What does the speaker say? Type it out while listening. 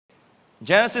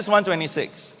Genesis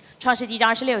 1:26. 创世纪1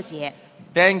章26节，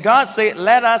 Then God said,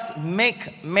 "Let us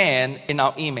make man in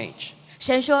our image."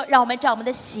 神说：“让我们照我们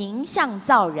的形象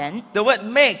造人。 The word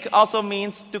 "make" also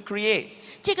means to create. ”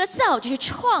这个造就是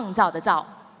创造的造，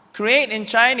 Create in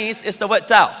Chinese is the word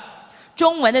造。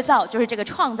中文的造就是这个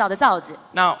创造的造字。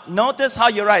 Now, notice how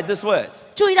you write this word.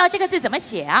 注意到这个字怎么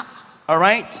写啊？ All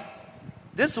right?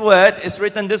 This word is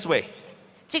written this way.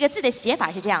 这个字的写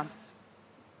法是这样子。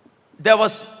 There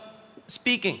was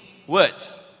speaking,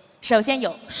 words. 首先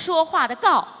有说话的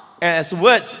告， And as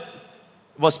words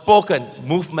were spoken,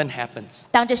 movement happens.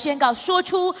 当这宣告说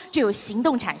出，就有行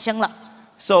动产生了。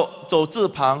 So, 走字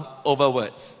旁 over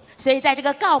words. 所以在这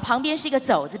个告旁边是一个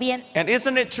走字边， And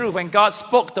isn't it true, when God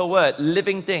spoke the word,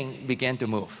 living thing began to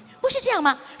move. 不是这样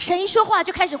吗？神一说话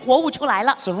就开始活物出来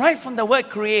了。 So right from the word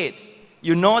create,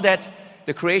 you know that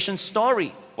the creation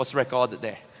story was recorded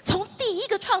there. 从第一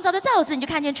个创造的造字，你就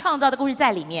看见创造的故事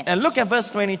在里面。 And look at verse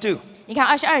 22. 你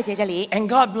看22节这里， And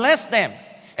God blessed them,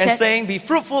 and Shen- saying, "Be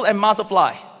fruitful and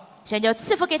multiply." 神就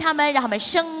赐福给他们，让他们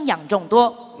生养众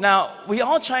多。 Now, we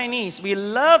all Chinese, we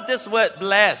love this word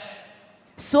bless.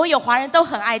 所有华人都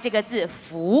很爱这个字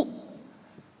福。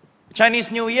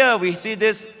 Chinese New Year, we see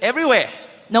this everywhere.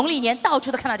 农历年到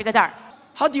处都看到这个字儿。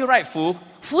 How do you write 福?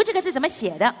 福这个字怎么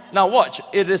写的？ Now watch,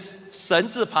 it is 神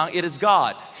字旁, it is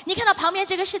God. 你看到旁边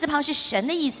这个士字旁是神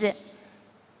的意思，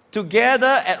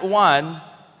 Together at one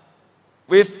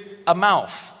with a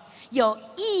mouth. 有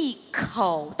一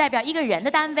口代表一个人的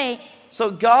单位， So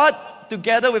God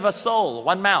together with a soul,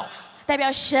 one mouth, 代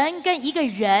表神跟一个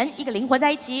人一个灵魂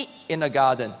在一起， in a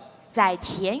garden. 在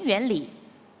田园里，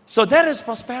 So that is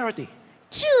prosperity.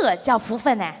 这叫福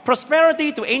分呢。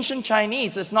 Prosperity to ancient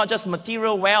Chinese is not just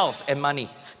material wealth and money,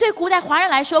 对古代华人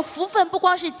来说，福分不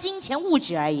光是金钱物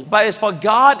质而已， but it's for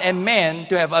God and man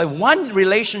to have a one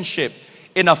relationship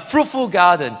in a fruitful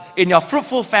garden, in your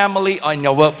fruitful family, or in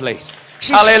your workplace.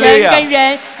 是神跟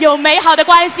人有美好的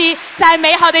关系，在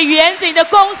美好的园子、你的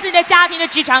公司、你的家庭的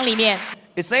职场里面。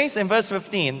 It says in verse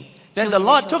 15, Then the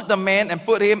Lord took the man and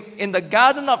put him in the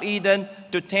Garden of Eden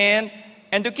to tend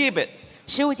and to keep it.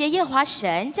 15节，耶和华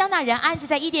神将那人安置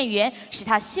在伊甸园，使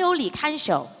他修理看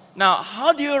守。 Now,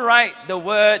 how do you write the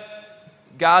word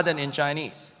garden in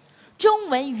Chinese? 中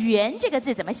文“园”这个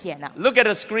字怎么写呢？ Look at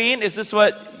the screen. Is this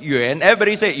word 园?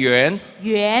 Everybody say 园.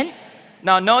 园，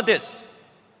 Now notice.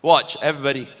 Watch,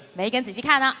 everybody. 每一个人仔细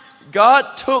看啊， God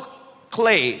took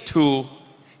clay to,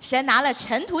 神拿了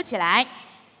尘土起来，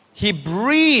 He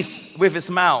breathed with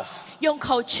His mouth 用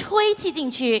口吹气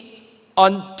进去，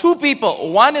 on two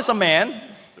people. One is a man,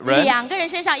 两个人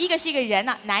身上，一个是一个人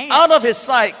呐、男人， out of his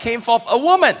side came forth a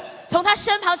woman 从他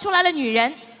身旁出来了女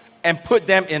人， and put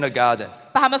them in a garden.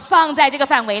 把他们放在这个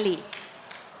范围里，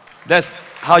 That's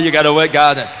how you got the word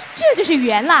garden. 这就是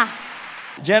园啦。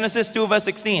 Genesis 2 verse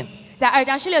 16. 在2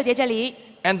章16节这里，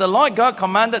 And the Lord God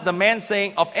commanded the man,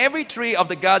 saying, Of every tree of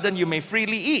the garden you may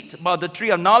freely eat, but the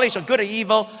tree of knowledge of good and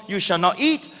evil you shall not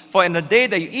eat, for in the day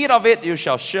that you eat of it you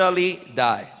shall surely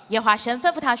die. 耶和华神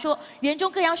吩咐他说：“园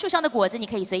中各样树上的果子你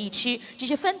可以随意吃，只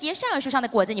是分别善恶树上的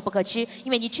果子你不可吃，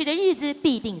因为你吃的日子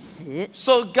必定死。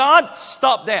 So God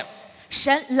stopped them, ”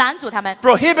神拦阻他们，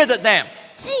 prohibited them.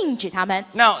 禁止他们。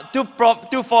 Now, to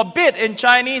forbid in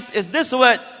Chinese is this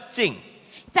word 禁.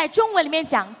 在中文里面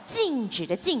讲禁止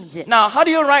的禁字， Now, how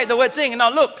do you write the word 禁? Now,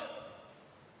 look.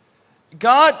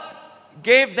 God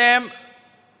put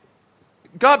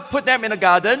them in a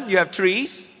garden. You have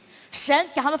trees. 神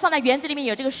给他们放在园子里面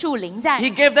有这个树林在， He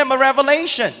gave them a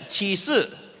revelation. 启示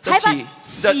的还把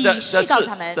启的启示告诉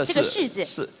他们这个是示字。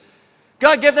是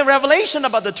God gave them revelation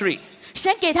about the tree.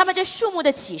 神给他们这树木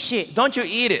的启示， Don't you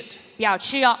eat it. 不要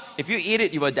吃哦， If you eat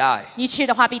it, you will die. 你吃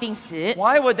的话必定死。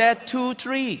 Why were there two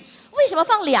trees? 为什么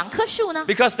放2棵树呢？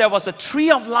 Because there was a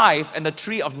tree of life and a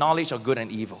tree of knowledge of good and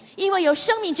evil. 因为有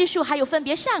生命之树，还有分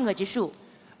别善恶之树。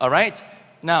 All right?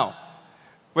 Now,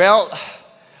 well,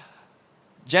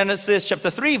 Genesis chapter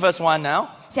 3, verse 1 now.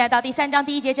 现在到第3章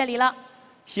第1节这里了，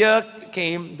 Here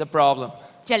came the problem.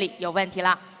 这里有问题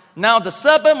了。 Now the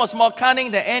serpent was more cunning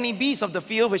than any beast of the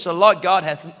field which the Lord God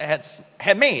had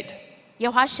made. 耶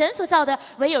和华神所造的，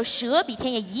唯有蛇比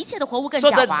天野一切的活物更 So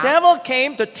狡 the 猾。 devil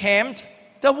came to tempt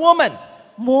the woman.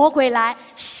 魔鬼来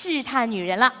试探女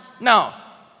人了。 Now,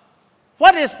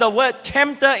 what is the word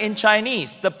tempter in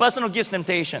Chinese? The person who gives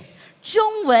temptation.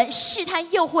 中文试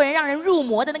探诱惑人让人入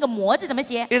魔的那个魔字怎么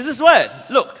写？ Is this word?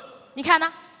 Look. 你看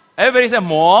呢？ Everybody say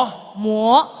魔.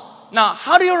 魔， Now,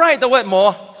 how do you write the word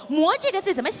魔? 魔这个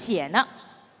字怎么写呢？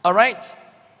 All right.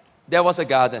 There was a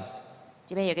garden.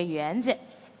 这边有个园子，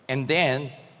 And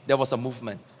then there was a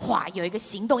movement. 哇，有一个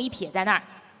行动一撇在那儿。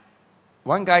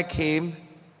 One guy came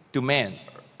to man,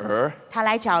 他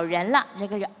来找人了，那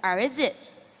个儿子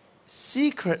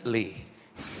secretly.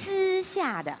 私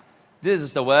下的 This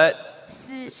is the word.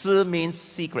 私， Si means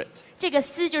secret. 这个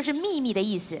私就是秘密的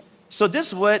意思。 So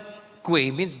this word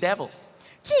鬼 means devil.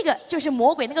 这个就是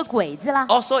魔鬼那个鬼字啦。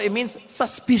 Also, it means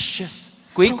suspicious.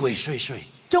 鬼鬼祟祟.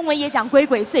 中文也讲鬼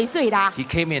鬼祟祟的啊。 He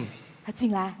came in. 他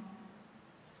进来，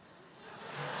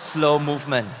 Slow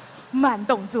movement. 慢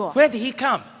动作。 Where did he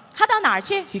come? 他到哪儿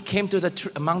去？ He came to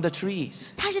among the trees.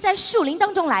 他是在树林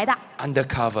当中来的，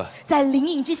 Undercover. 在林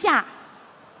荫之下，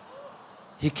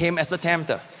 He came as a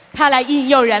tempter. 他来引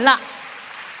诱人了。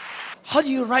 How do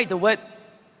you write the word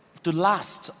to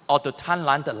last or to 贪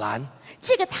婪的婪?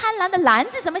 这个贪婪的婪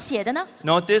字怎么写的呢？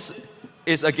 Notice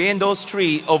is again those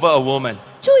three over a woman.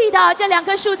 注意到这两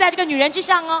棵树在这个女人之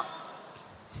上哦，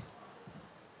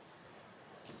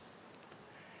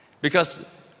 Because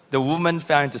the woman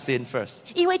fell into sin first.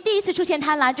 因为第一次出现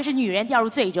贪婪就是女人掉入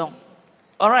罪中。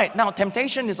 Alright, now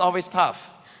temptation is always tough.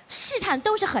 试探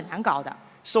都是很难搞的。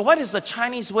 So what is the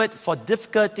Chinese word for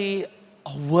difficulty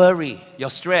or worry, your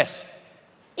stress?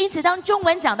 因此，当中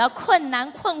文讲到困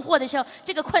难、困惑的时候，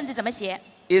这个“困”字怎么写？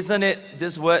 Isn't it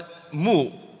this word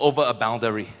move over a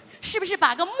boundary? 是不是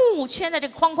把个木圈在这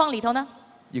个框框里头呢？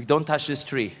 You don't touch this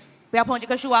tree. 不要碰这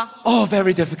棵树啊， Oh,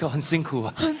 very difficult, 很辛苦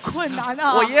啊。很困难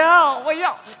啊。我要。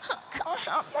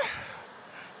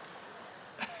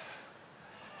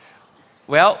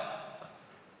Well,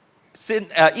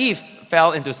 Eve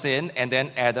fell into sin, and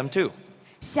then Adam too.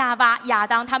 夏娃、亚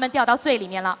当他们掉到罪里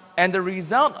面了， And the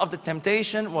result of the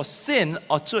temptation was sin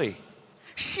or 罪.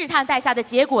 试探带下的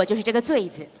结果就是这个罪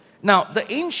字。 Now, the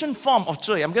ancient form of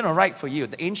罪, I'm going to write for you.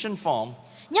 The ancient form.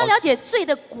 你要了解罪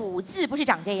的古字不是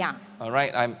长这样。 All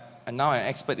right, and now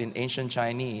I'm expert in ancient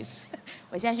Chinese.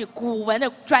 我现在是古文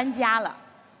的专家了，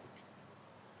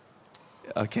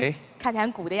 Okay. 看起来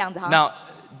很古的样子哈。 Now,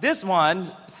 this one,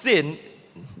 sin,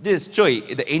 this 罪,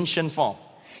 the ancient form,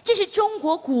 这是中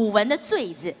国古文的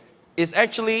罪字， is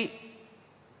actually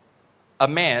a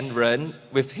man run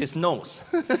with his nose.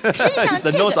 实际上 It's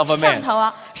the 这 nose of 个 a 上 man. 头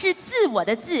啊是自我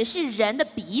的字，是人的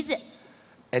鼻子，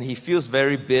 And he feels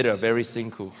very bitter, very 辛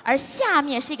苦. 而下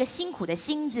面是一个辛苦的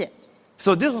辛字，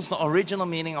 So this was the original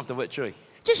meaning of the word 罪.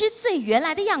 这是最原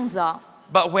来的样子哦。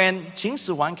 But when Qin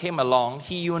Shi Huang came along,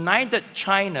 he united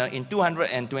China in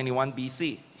 221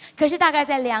 BC. 可是大概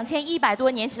在2100多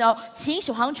年时候，秦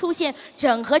始皇出现，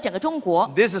整合整个中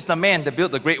国， This is the man that built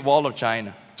the Great Wall of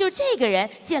China. 就这个人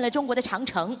建了中国的长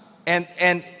城，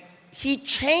 And he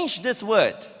changed this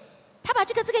word. 他把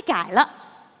这个字给改了。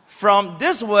 From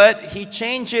this word, he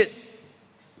changed it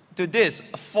to this,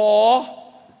 for,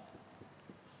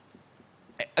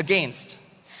 against.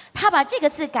 他把这个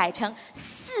字改成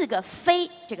4个非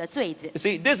这个罪字， You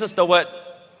see, this is the word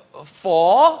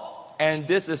for, and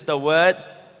this is the word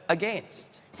against.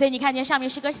 所以你看见上面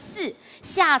是个4，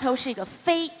下头是个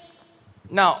非。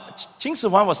 Now, Qin Shi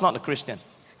Huang was not a Christian.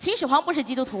 秦始皇不是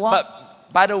基督徒哦， But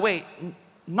by the way,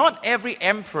 not every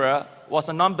emperor was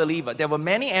a non-believer. There were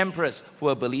many emperors who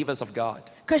were believers of God.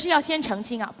 可是要先澄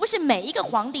清啊，不是每一个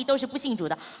皇帝都是不信主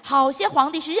的，好些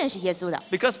皇帝是认识耶稣的。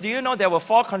 Because do you know there were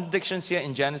 4 contradictions here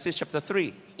in Genesis chapter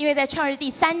 3? 因为在创世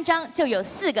第3章就有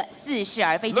4个似是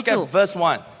而非之 Look 处 at。verse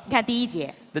 1. 你看第1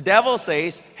节， The devil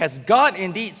says, Has God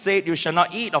indeed said you shall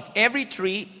not eat of every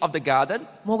tree of the garden?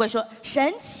 魔鬼说：“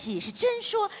神岂是真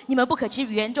说你们不可吃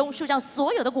园中树上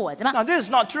所有的果子吗？ Now, this is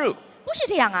not true. 不是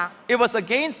这样啊， It was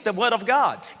against the word of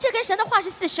God. 这跟神的话是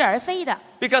似是而非的。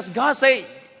 Because God said,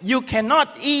 You cannot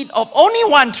eat of only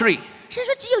one tree. 神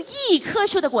说只有一棵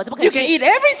树的果子不可以 You 吃 can，eat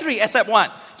every tree except one.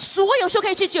 所有树可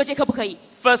以吃，只有这棵不可以。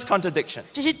 First contradiction.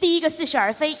 这是第一个似是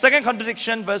而非。 Second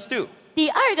contradiction, verse 2. 第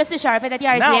二个似是而非在第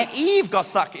2 Now 节。 Eve got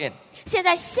sucked in. 现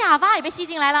在夏娃也被吸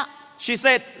进来了。 She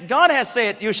said, God has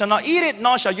said, You shall not eat it,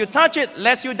 nor shall you touch it,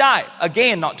 lest you die.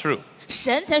 Again, not true.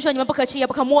 神曾说你们不可吃也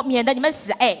不可摸，免得你们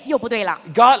死。哎，又不对了。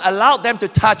 God allowed them to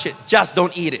touch it, just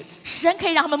don't eat it. 神可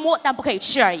以让他们摸，但不可以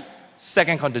吃而已。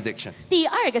 Second contradiction. 第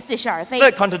二个似是而非。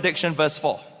 Third contradiction, verse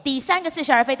 4. 第3个似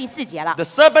是而非，第4节了。 The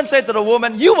serpent said to the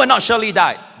woman, You will not surely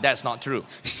die. That's not true.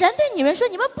 神对女人说：“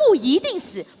你们不一定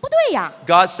死。”不对呀。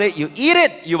 God said, You eat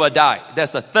it, you will die.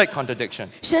 That's the third contradiction.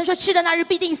 神说：“吃的那日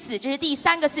必定死。”这是第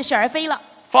3个似是而非了。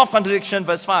 Fourth contradiction,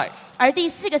 verse 5. 而第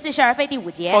4个似是而非，第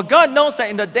5节 For，God knows that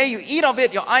in the day you eat of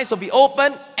it, your eyes will be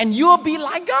open, and you will be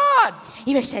like God.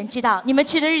 因为神知道你们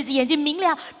吃的日子眼睛明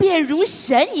亮，便如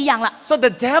神一样了。 So the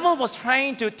devil was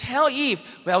trying to tell Eve,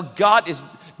 Well, God is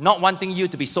not wanting you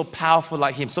to be so powerful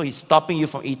like him, so he's stopping you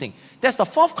from eating. That's the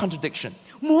fourth contradiction.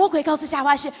 魔鬼告诉夏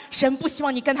娃是神不希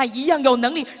望你跟他一样有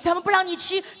能力，所以他们不让你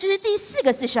吃。这是第4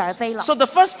个似是而非了。 So the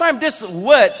first time this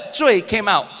word 罪 came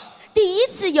out, 第一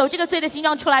次有这个罪的形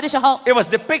状出来的时候， it was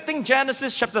depicting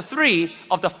Genesis chapter 3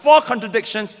 of the 4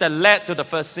 contradictions that led to the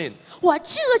first sin. 哇，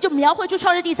这就描绘出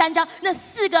创世第3章那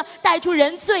4个带出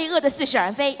人罪恶的似是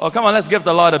而非。 Oh, come on, let's give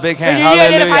the Lord a big hand. 热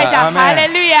烈的拍 Hallelujah. 掌，哈利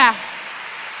Amen. 路亚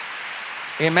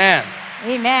Amen.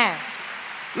 ，Amen。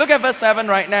 Look at verse 7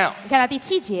 right now. 你看到第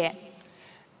7节，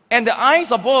 And the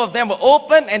eyes of both of them were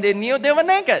open and they knew they were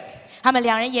naked. 他们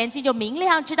两人眼睛就明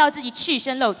亮，知道自己赤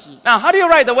身露体。 Now, how do you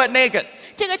write the word naked?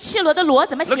 这个赤裸的裸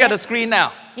怎么 Look 写 at？the screen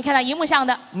now. 你看到荧幕上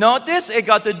的， Notice it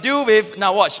got to do with,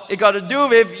 now watch, it got to do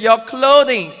with your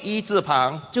clothing, 一字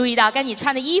旁. 注意到跟你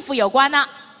穿的衣服有关呢。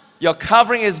 Your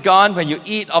covering is gone when you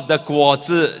eat of the 果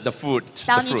子, the fruit.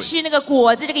 当你吃那个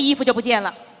果子，这个衣服就不见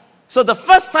了。 So the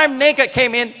first time naked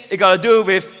came in, it got to do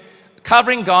with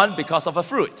covering gone because of a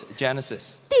fruit,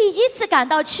 Genesis. 第一次感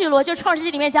到赤裸，就是创世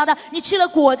纪里面讲的，你吃了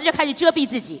果子就开始遮蔽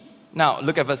自己。 Now,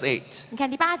 look at verse 8. 你看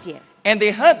第8节， And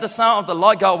they heard the sound of the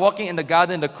Lord God walking in the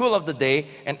garden in the cool of the day,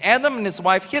 and Adam and his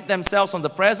wife hid themselves from the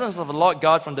presence of the Lord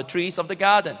God from the trees of the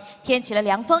garden. 天起了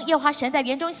凉风，耶和华神在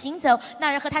园中行走，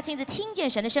那人和他亲自听见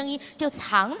神的声音，就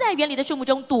藏在园里的树木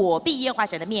中，躲避耶和华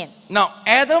神的面。 Now,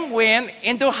 Adam went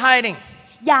into hiding.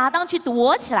 亚当去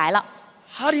躲起来了。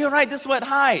 How do you write this word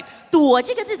hide? 躲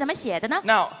这个字怎么写的呢？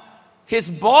 Now, his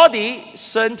body,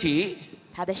 身体,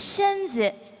他的身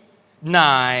子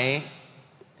奶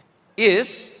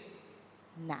is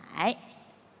乃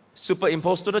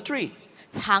superimposed to the tree.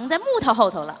 藏在木头后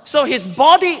头了， So his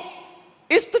body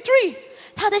is the tree.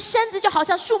 他的身子就好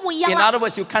像树木一样 In 了。 other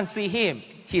words, you can't see him.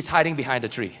 He's hiding behind the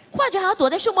tree. 换句话说，躲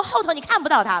在树木后头，你看不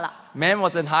到他了。 Man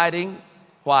wasn't hiding.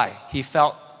 Why? He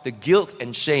felt the guilt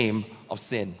and shame of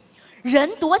sin.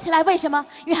 人躲起来，为什么？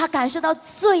因为他感受到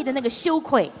罪的那个羞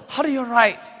愧。 How do you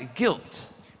write guilt?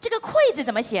 这个愧字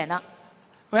怎么写呢？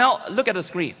 Well, look at the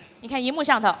screen. 你看荧幕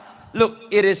上头， Look,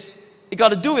 it got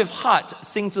to do with heart,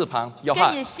 心字旁, your 跟你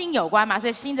heart. 的心有关嘛，所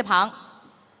以心字旁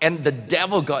And the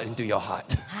devil got into your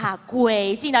heart. 啊，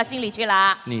鬼进到心里去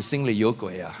了，你心里有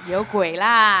鬼啊。有鬼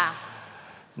啦！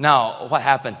 Now, what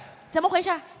happened? 怎么回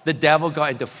事？ The devil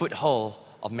got into foothold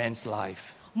of man's life.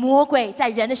 魔鬼在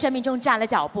人的生命中占了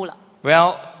脚步了。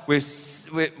 Well,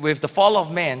 with the fall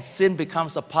of man, sin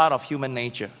becomes a part of human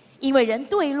nature. 因为人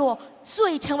堕落，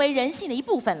罪成为人性的一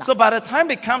部分了。 So by the time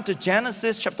they come to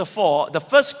Genesis chapter 4, the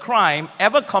first crime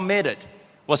ever committed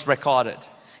was recorded.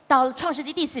 到了创世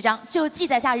纪第4章，就记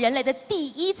载下人类的第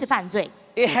一次犯罪。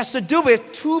 It has to do with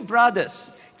 2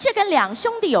 brothers. 这跟2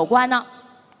兄弟有关呢。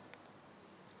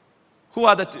 Who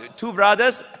are the two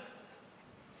brothers?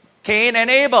 Cain and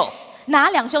Abel. 哪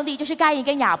2兄弟？就是该隐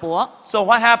跟亚伯。 So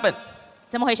what happened?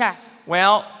 怎么回事？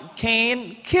 Well,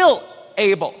 Cain killed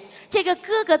Abel. 这个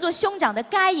哥哥做兄长的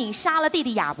该隐杀了弟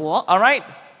弟亚伯。 All right?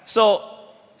 So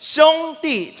兄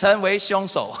弟成为凶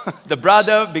手. The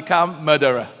brother become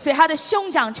murderer. 所以他的兄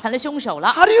长成了凶手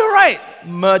了。 How do you write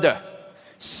murder?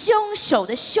 凶手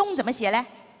的凶怎么写嘞？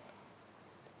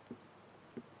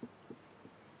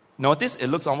 Notice it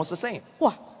looks almost the same.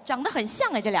 哇，长得很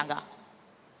像哎，这2个。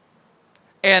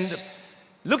 And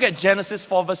look at Genesis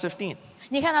 4 verse 15.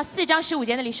 你看到4章15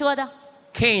节那里说的，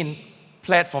 Cain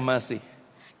pled for mercy.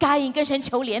 该隐跟神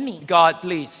求怜悯。 God,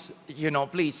 please,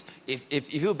 please, if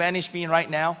you banish me right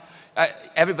now,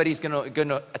 everybody's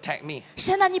gonna attack me.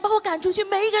 神啊，你把我赶出去，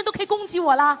每一个人都可以攻击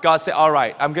我啦。 God said, all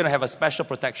right, I'm gonna have a special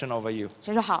protection over you,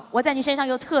 神说好，我在你身上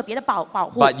有特别的保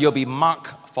护， but you'll be marked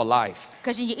for life.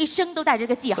 可是你一生都带着这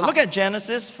个记 So 号 look。at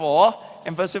Genesis 4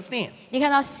 and verse 15. 你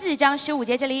看到4章15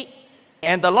节这里，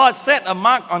 And the Lord set a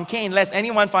mark on Cain, lest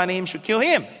anyone finding him should kill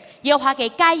him. 耶和华给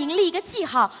该隐立一个记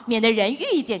号，免得人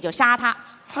遇见就杀他。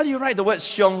 How do you write the word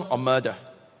凶 or murder?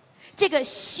 这个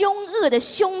凶恶的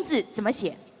凶字怎么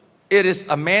写？ It is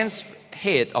a man's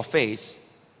head or face,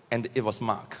 and it was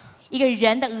marked. 一个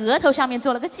人的额头上面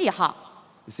做了个记号，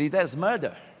 You see, that's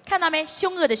murder. 看到没？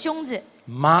凶恶的凶字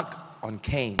Mark on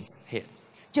Cain's head.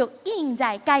 就印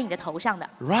在该隐的头上的。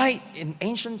 Right in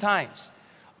ancient times,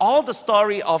 all the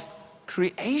story of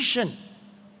creation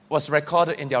was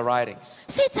recorded in their writings.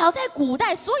 所以早在古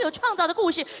代，所有创造的故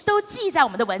事都记在我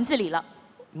们的文字里了。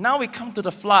 Now we come to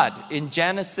the flood in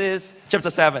Genesis chapter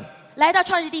 7. 来到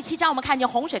创世第7章，我们看见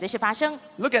洪水的事发生。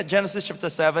 Look at Genesis chapter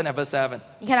 7 and verse 7.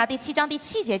 你看到第7章第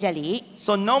7节这里，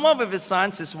 So Noah with his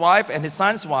sons, his wife, and his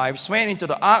sons' wives went into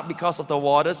the ark because of the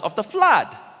waters of the flood.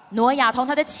 挪亚同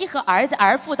他的妻和儿子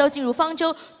儿妇都进入方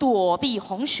舟，躲避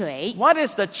洪水。 What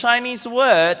is the Chinese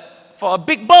word for a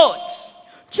big boat?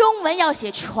 中文要写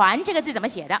“船”这个字怎么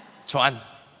写的？ Chuan.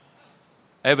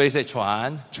 Everybody say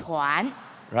chuan. 船。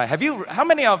 Right? How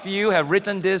many of you have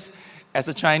written this As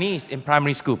a Chinese in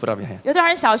primary school, put up your hands. 有多少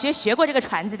人小学学过这个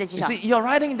船字的举 You 手？ see, you're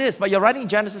writing this, but you're writing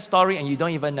Genesis story and you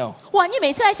don't even know. 哇，你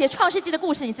每次来写创世纪的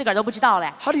故事，你自个儿都不知道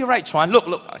嘞。 How do you write 船? Look,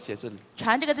 look. 写这里。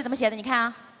船这个字怎么写的？你看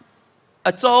啊，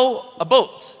 A zhou, a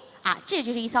boat 啊，这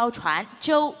就是一艘船，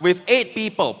舟 with 8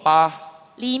 people. 8.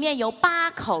 里面有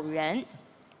8口人。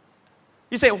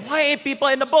 You say, why 8 people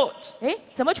in the boat? 哎，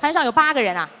怎么船上有8个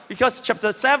人啊？ Because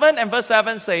chapter 7 and verse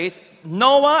 7 says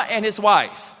Noah and his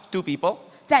wife, 2 people.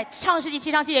 在创世纪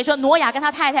7章7节说，挪亚跟他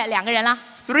太太2个人啦，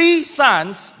 3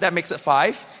 sons, that makes it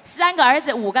 5. 3个儿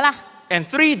子5个啦， And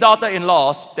 3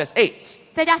 daughter-in-laws, that's 8.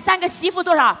 再加3个媳妇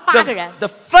多少？8个人。 The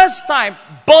first time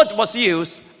boat was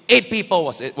used, 8 people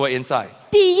were inside.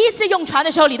 第一次用船的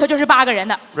时候，里头就是8个人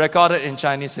的。 Recorded in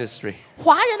Chinese history.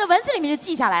 华人的文字里面就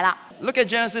记下来了。 Look at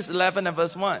Genesis 11 and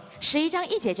verse 1. 11章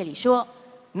1节这里说，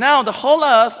 Now the whole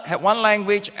earth had one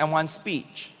language and one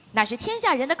speech. 那是天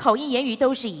下人的口音言语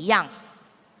都是一样。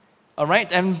 All right,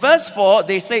 and verse 4,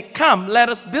 they say, Come, let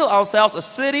us build ourselves a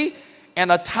city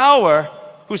and a tower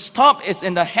whose top is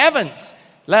in the heavens.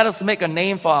 Let us make a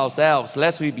name for ourselves,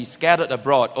 lest we be scattered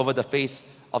abroad over the face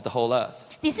of the whole earth.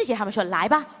 第4节他们说，来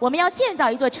吧，我们要建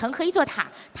造一座城和一座塔，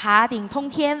塔顶通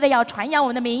天，为要传扬我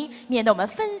们的名，免得我们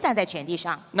分散在全地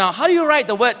上。 Now, how do you write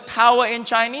the word tower in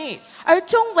Chinese? 而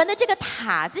中文的这个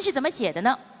塔字是怎么写的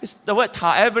呢？ It's the word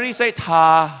ta. Everybody say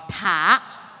ta. 塔，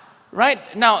 Right?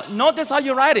 Now, notice how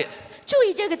you write it. 注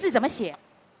意这个字怎么写。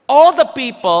 All the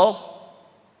people,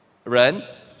 人,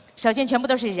 首先全部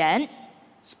都是人，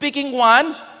 speaking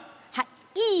one 还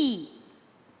异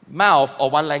mouth or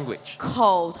one language.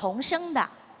 口同声的。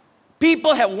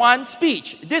 People have one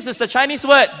speech. This is the Chinese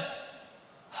word.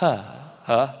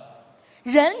 Her.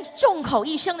 人众口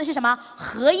一声的是什么？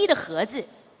合一的合字。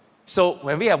 So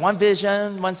when we have one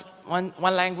vision, one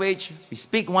language, we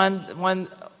speak one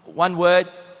word,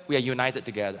 we are united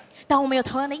together. 当我们有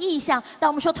同样的意向，当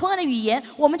我们说同样的语言，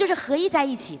我们就是合一在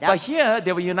一起的。 But here,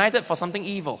 they were united for something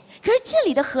evil. 可是这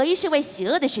里的合一是为邪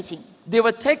恶的事情， They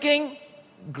were taking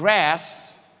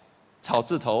grass, 草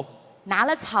字头, 拿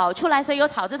了草出来，所以有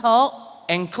草字头，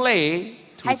 and clay,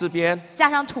 土字边, 加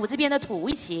上土字边的土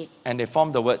一起， and they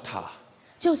formed the word ta.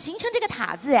 就形成这个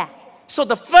塔字。哎， So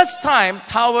the first time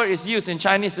tower is used in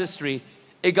Chinese history,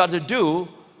 it got to do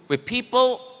with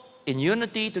people in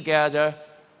unity together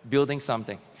building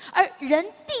something. 而人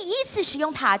第一次使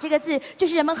用塔这个字，就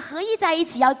是人们合一在一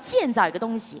起要建造一个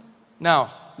东西。 Now,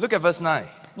 look at verse 9.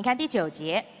 你看第9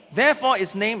节， Therefore,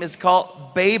 its name is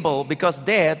called Babel, because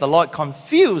there the Lord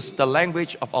confused the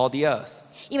language of all the earth.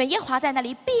 因为耶和华在那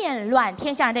里变乱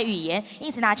天下人的语言，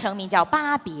因此那城名叫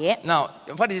巴别。 Now,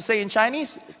 what did it say in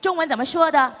Chinese? 中文怎么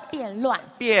说的？变乱。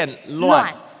变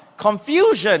乱.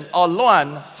 Confusion or 乱,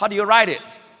 how do you write it?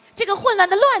 这个混乱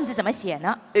的乱字怎么写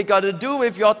呢？ It got to do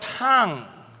with your tongue.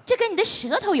 这跟你的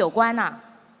舌头有关呐、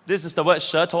This is the word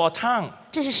舌头 or tongue.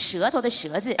 这是舌头的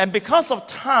舌字。 And because of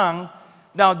tongue,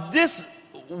 now this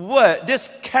word, this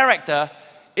character,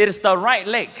 it is the right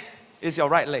leg. It's your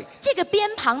right leg. 这个边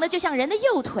旁呢，就像人的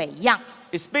右腿一样，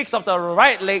 It speaks of the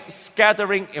right leg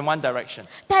scattering in one direction.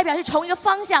 代表是从一个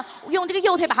方向用这个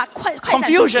右腿把它快散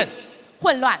出去 Confusion.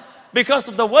 混乱。 Because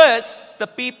of the words, the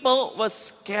people were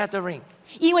scattering.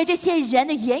 因为这些人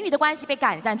的言语的关系被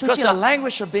赶散出 Because 去 the 了，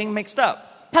 language are being mixed up.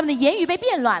 他们的言语被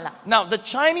变乱了。 Now, the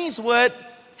Chinese word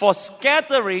for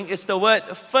scattering is the word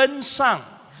分散.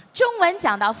中文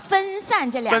讲到分散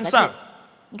这两个字分散，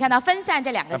你看到分散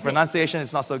这两个 My 字， pronunciation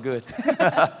is not so good.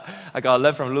 I got to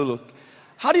learn from Lulu.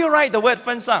 How do you write the word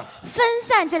分散?分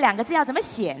散这两个字要怎么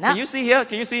写呢 Can？you see here?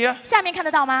 Can you see here? 下面看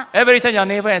得到吗？ Everybody turn your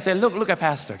neighbor and say, look at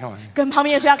pastor. Come on. 跟旁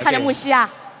边人说要看着 Okay 牧师啊。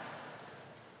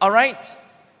 All right.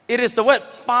 It is the word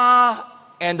八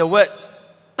and the word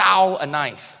刀, a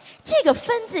knife. 这个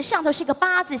分字上头是个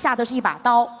八字，下头是一把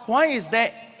刀。 Why is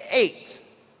that 8?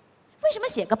 为什么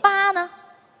写个八呢？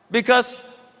 Because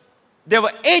there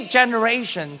were 8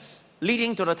 generations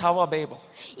leading to the Tower of Babel.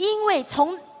 因为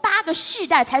从8个世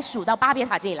代才数到巴别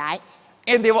塔这里来，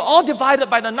 And they were all divided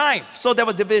by the knife, so there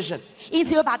was division. 因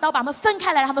此有把刀把他们分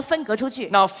开来，让他们分隔出去。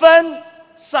 Now, 分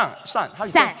散, how do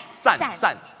you say? 散。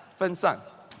分散.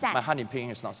 散 My honey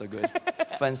ping is not so good.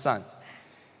 分散.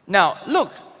 Now, look,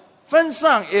 分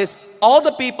散 is all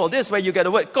the people. This is where you get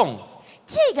the word 共.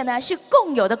这个呢是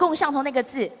共有的共上头那个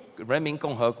字，人民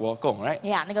共和国共, right? 哎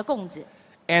呀，那个共字，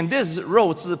 And this is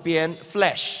肉字边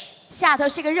flesh. 下头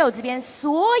是个肉字边，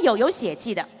所有有血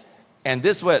气的。 And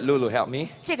this word, Lulu, help me.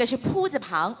 这个是扑字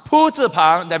旁，扑字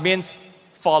旁, that means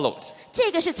followed.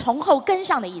 这个是从后跟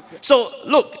上的意思。 So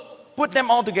look, put them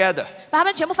all together. 把它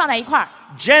们全部放在一块儿，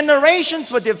 Generations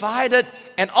were divided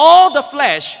and all the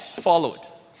flesh followed.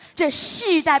 这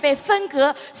世代被分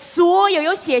隔，所有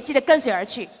有血气的跟随而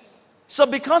去。So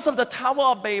because of the Tower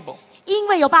of Babel, 因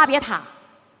为有巴别塔，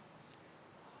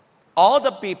 all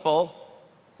the people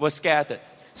were scattered.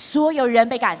 所有人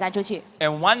被赶散出去，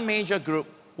 And one major group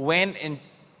went in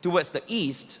towards the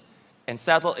east and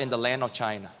settled in the land of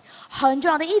China. 很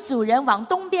重要的一组人往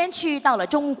东边去，到了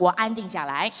中国安定下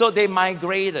来， So they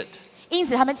migrated. 因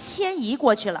此他们迁移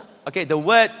过去了。 Okay, the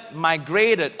word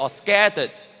migrated or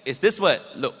scattered is this word,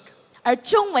 look. 而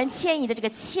中文迁移的这个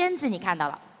“迁”字，你看到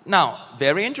了， Now,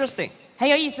 very interesting. 很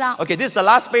有意思啊。 Okay, this is the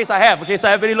last space I have. Okay, so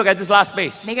everybody look at this last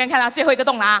space. 每个人看到最后一个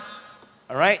洞了啊。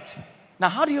 All right? Now,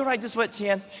 how do you write this word,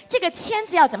 Tian? 这个“迁”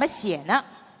字要怎么写呢？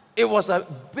 It was a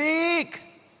big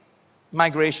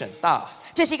migration, 大。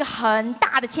这是一个很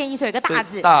大的迁移，所以有个大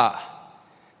字。大。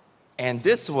And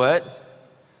this word,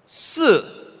 四，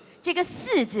这个“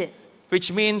四”字，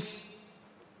 which means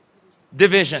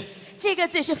division. 这个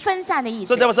字是分散的意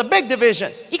So 思， there was a big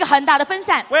division. 一个很大的分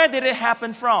散。 Where did it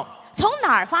happen from? 从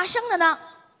哪儿发生的呢？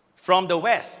 From the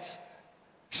west.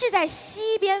 是在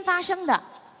西边发生的。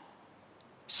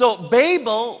 So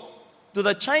Babel to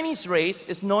the Chinese race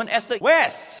is known as the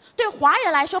west. 对华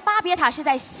人来说，巴别塔是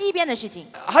在西边的事情。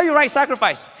 How you write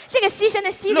sacrifice? 这个牺牲的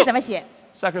“牺”字 Look 怎么写？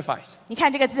 Sacrifice. 你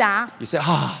看这个字啊， You say,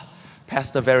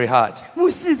 Pastor, very hard. 牧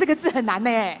师这个字很难呢。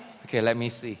 Okay, let me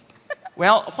see.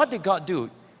 Well, what did God do?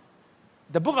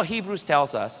 The book of Hebrews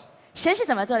tells us, 神是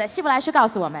怎么做的？希伯来书告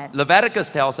诉我们， Leviticus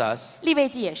tells us, 利未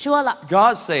记也说了，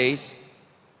 God says,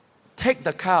 take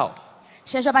the cow,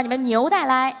 神说把你们牛带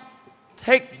来，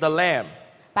 take the lamb,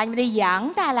 把你们的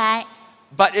羊带来，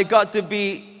 but it got to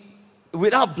be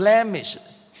without blemish.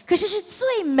 可是是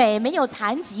最美没有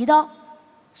残疾的哦，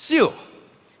 Seal,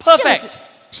 袖 perfect. 子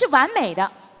是完美的，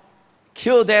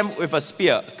 Kill them with a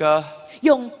spear,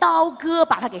 用刀割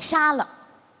把它给杀了，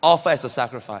 offer as a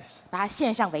sacrifice. 把它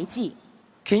献上为祭。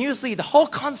 Can you see the whole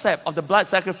concept of the blood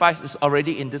sacrifice is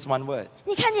already in this one word?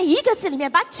 你看见一个字里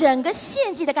面把整个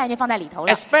献祭的概念放在里头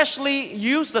了， Especially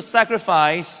use the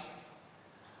sacrifice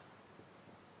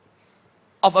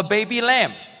of a baby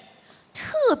lamb.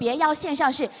 特别要献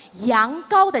上是羊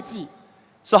羔的祭。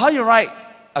 So how you write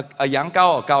a 羊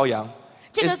羔 or 羔羊?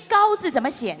 这个 Is 羔字怎么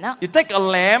写呢？ you take a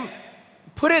lamb,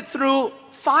 put it through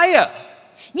fire.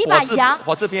 你把羊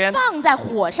火字边放在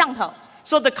火上头，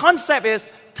 So the concept is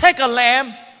take a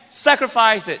lamb,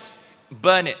 sacrifice it,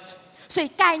 burn it. 所以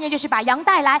概念就是把羊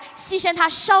带来，牺牲它，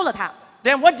烧了它。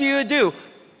 Then what do you do?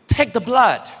 Take the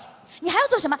blood. 你还要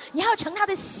做什么？你还要盛它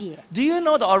的血。 Do you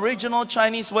know the original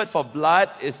Chinese word for blood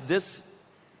is this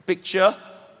picture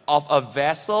of a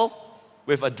vessel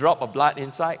with a drop of blood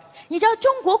inside? 你知道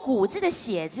中国古字的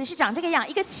血字是长这个样，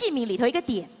一个器皿里头一个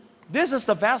点， This is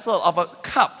the vessel of a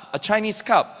cup, a Chinese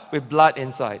cup with blood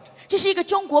inside. 这是一个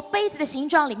中国杯子的形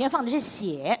状，里面放的是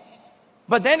血。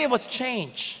 But then it was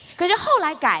changed. 可是后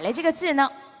来改了这个字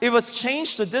呢， It was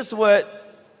changed to this word,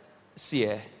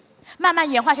 血. 慢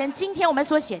慢演化成今天我们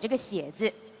所写这个血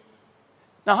字。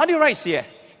 Now how do you write 血?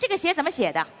 这个血怎么写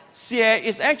的？血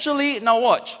is actually, now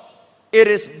watch, it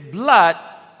is blood,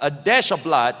 a dash of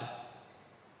blood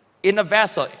in a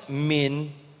vessel.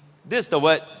 Min, this is the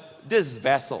word, this is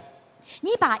vessel.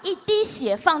 你把一滴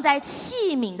血放在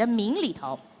器皿的皿里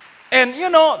头， And you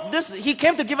know, this he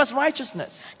came to give us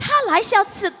righteousness. 他来是要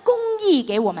赐公义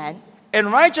给我们， And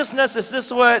righteousness is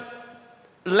this word,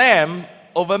 lamb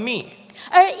over me.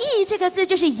 而义这个字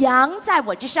就是羊在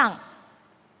我之上，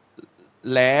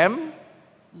 Lamb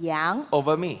羊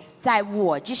over me. 在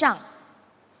我之上。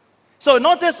 So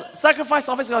notice, sacrifice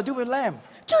always got to do with lamb.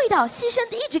 注意到牺牲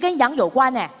一直跟羊有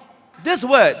关呢， This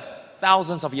word,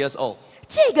 thousands of years old.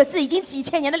 这个字已经几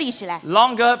千年的历史嘞，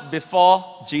 Longer before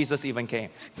Jesus even came.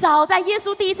 早在耶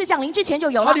稣第一次降临之前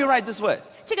就有 How 了 do。you write this word?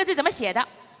 这个字怎么写的？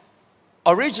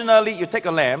 Originally, you take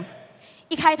a lamb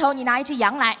一开头你拿一只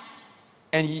羊来，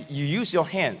 and you use your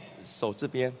hand, 手这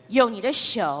边, 用你的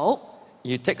手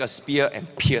you take a spear and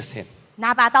pierce him.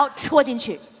 拿把刀戳进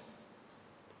去，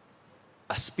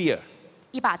 A spear.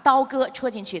 一把刀割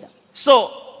戳进去的。 So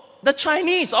the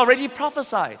Chinese already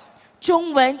prophesied.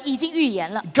 中文已经预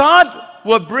言了， God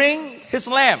will bring his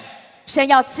lamb 神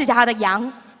要赐下他的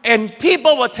羊， and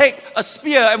people will take a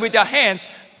spear and with their hands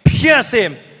pierce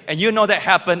him. And you know that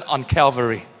happened on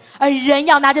Calvary. 而人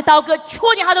要拿着刀割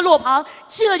戳进他的肋旁，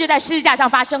这就在十字架上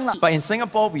发生了。 But in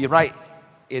Singapore, we write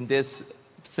in this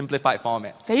simplified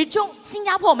format. 可是新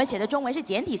加坡我们写的中文是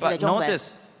简体字的 But 中文， notice,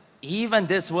 even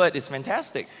this word is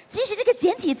fantastic. 即使这个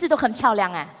简体字都很漂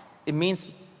亮哎， It means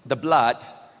the blood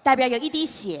代表有一滴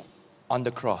血 on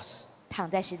the cross. 躺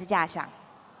在十字架上，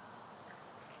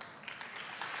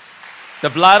 The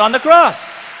blood on the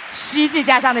cross. 十字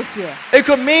架上的血， It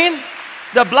could mean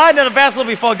the blood in the vessel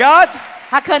before God.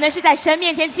 它可能是在神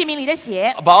面前器皿里的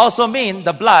血， but also mean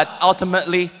the blood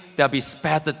ultimately they'll be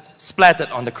splattered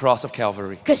on the cross of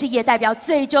Calvary. 可是也代表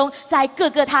最终在各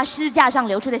个他十字架上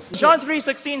流出的血。 John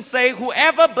 3:16 say,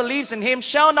 "Whoever believes in him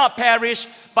shall not perish,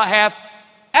 but have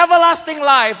everlasting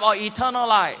life or eternal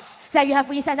life." 在约翰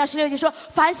福音3章16节说：“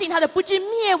凡信他的，不至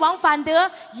灭亡，反得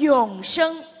永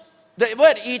生。” The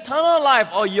word eternal life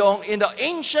or yong in the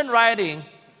ancient writing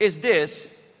is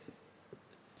this.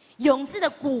 永字的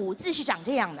古字是长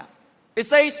这样的， It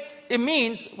says, it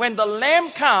means when the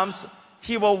Lamb comes,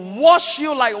 he will wash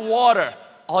you like water,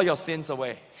 all your sins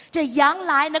away. 这羊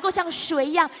来能够像水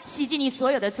一样洗净你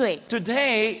所有的罪。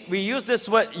 Today, we use this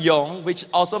word yong, which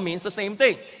also means the same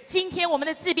thing. 今天我们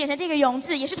的字变成这个永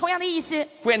字，也是同样的意思。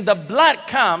 When the blood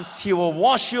comes, he will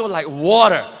wash you like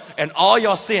water, and all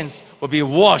your sins will be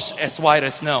washed as white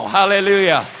as snow.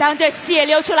 Hallelujah. 当这血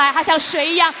流出来，它像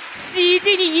水一样洗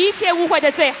净你一切污秽的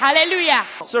罪。哈利路亚！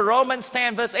 So Romans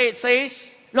 10 verse 8 says,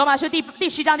 罗马书第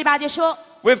10章第8节说：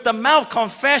 with the mouth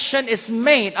confession is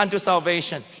made unto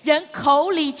salvation. 人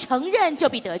口里承认就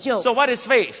必得救。 So what is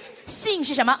faith? 信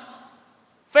是什么？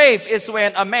 Faith is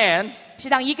when a man 是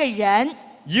当一个人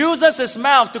uses his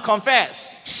mouth to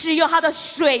confess, 使用他的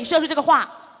水说出这个话，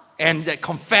 and that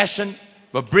confession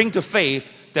will bring to faith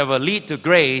that will lead to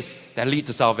grace, that lead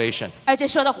to salvation. 而这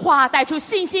说的话带出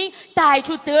信心，带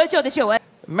出得救的救恩。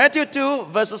 Matthew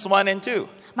 2 verses 1 and 2.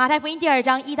 马太福音2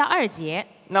章1到2节。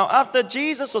 Now after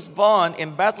Jesus was born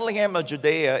in Bethlehem of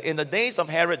Judea in the days of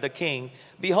Herod the king,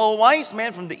 behold, wise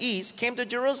men from the east came to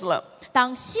Jerusalem.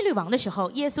 当希律王的时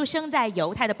候，耶稣生在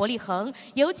犹太的伯利恒，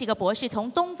有几个博士从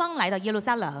东方来到耶路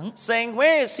撒冷， saying,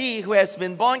 Where is he who has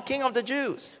been born King of the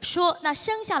Jews? 说：“那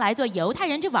生下来做犹太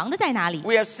人之王的在哪里？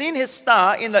 We have seen his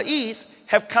star in the east,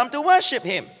 have come to worship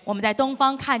him. 我们在东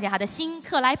方看见他的星，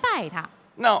特来拜他。”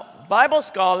 Now, Bible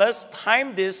scholars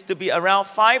time this to be around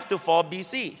 5 to 4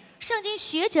 BC. 圣经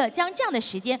学者将这样的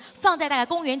时间放在大概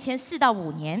公元前4到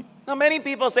5年。 Now, many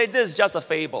people say this is just a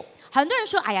fable. 很多人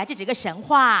说：“哎呀，这只个神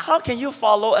话， How can you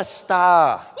follow a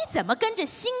star? 你怎么跟着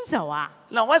星走啊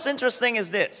Now, what's interesting is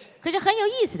this. ？”可是很有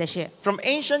意思的是， From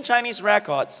ancient Chinese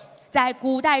records, 在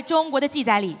古代中国的记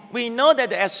载里， we know that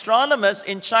the astronomers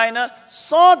in China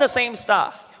saw the same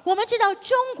star. 我们知道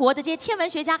中国的这些天文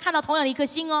学家看到同样的一颗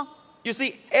星哦。 You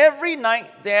see, every night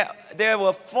there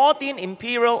were 14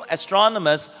 imperial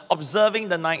astronomers observing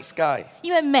the night sky.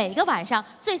 因为每个晚上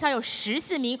最少有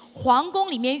14名皇宫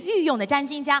里面御用的占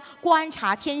星家观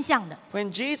察天象的。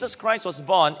 When Jesus Christ was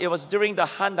born, it was during the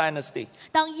Han Dynasty.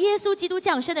 当耶稣基督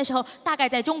降生的时候，大概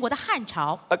在中国的汉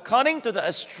朝。 According to the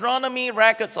astronomy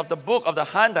records of the book of the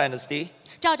Han Dynasty,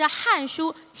 照着《汉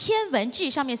书·天文志》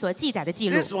上面所记载的记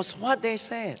录， this was what they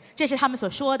said. 这是他们所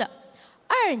说的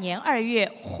：2年2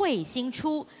月彗星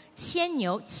出，牵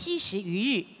牛70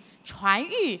余日，传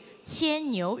日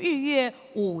牵牛日月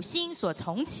5星所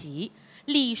从起，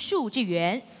历数之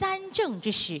源，3正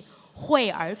之始，会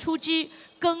而出之，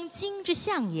庚金之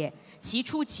象也。其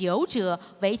出9者，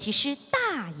为其师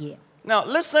大也。 Now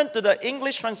listen to the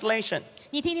English translation.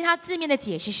 你听听它字面的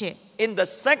解释是： In the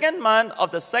second month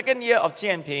of the second year of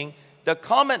Jianping, the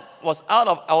comet was out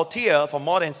of Altair for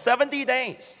more than 70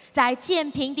 days. 在建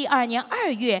平第2年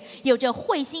2月，有着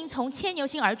彗星从牵牛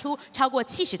星而出，超过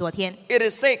70多天。 It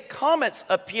is said comets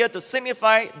appear to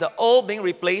signify the old being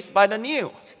replaced by the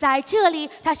new. 在这里，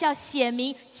它是要显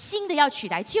明新的要取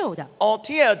代旧的。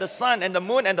 Altair, the sun and the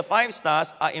moon and the 5 stars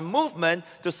are in movement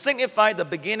to signify the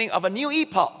beginning of a new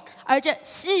epoch. 而这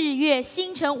日月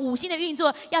星辰5星的运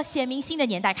作，要显明新的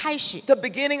年代开始， The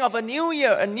beginning of a new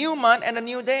year, a new month, and a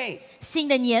new day. 新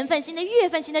的年份、新的月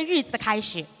份、新的日子的开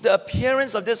始。 The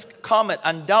appearance of this comet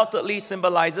undoubtedly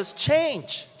symbolizes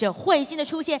change. 这彗星的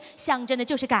出现，象征的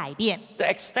就是改变。 The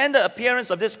extended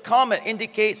appearance of this comet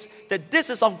indicates that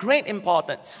this is of great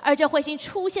importance. 而这彗星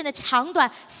出现的长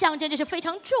短，象征这是非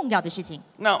常重要的事情。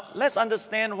 Now, let's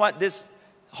understand what this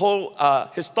whole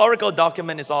historical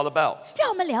document is all about. 让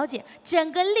我们了解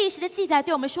整个历史的记载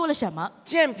对我们说了什么。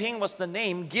 Jianping was the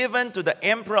name given to the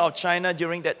emperor of China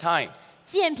during that time.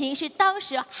 建平是当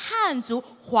时汉族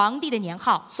皇帝的年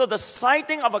号， So the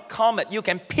sighting of a comet, you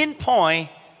can pinpoint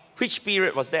which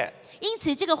period was that. 因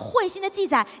此这个彗星的记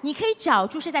载，你可以找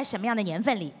出是在什么样的年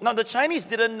份里。 Now, the Chinese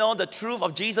didn't know the truth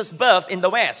of Jesus' birth in the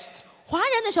West. 华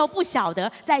人的时候不晓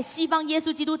得在西方耶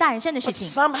稣基督诞生的事 But 情，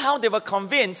 somehow they were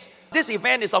convinced this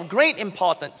event is of great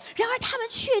importance. 然而他们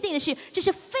确定的是，这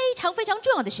是非常非常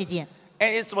重要的事件。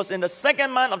 And it was in the second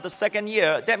month of the second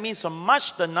year, that means from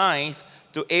March the 9th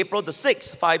to April the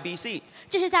 6th, 5 BC.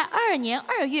 这是在22年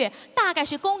2月，大概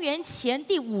是公元前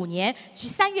第5年，是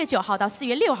3月9号到4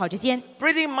月6号之间。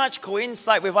Pretty much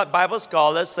coincide with what Bible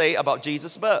scholars say about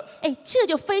Jesus' birth. 哎，这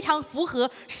就非常符合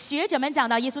学者们讲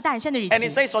到耶稣诞生的日 And it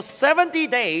期。 says for 70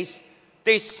 days,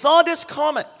 they saw this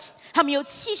comet. 他们有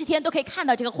70天都可以看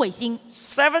到这个彗星。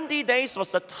70 days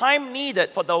was the time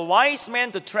needed for the wise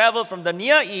men to travel from the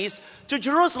Near East to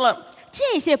Jerusalem.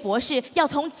 这些博士要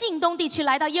从近东地区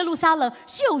来到耶路撒冷，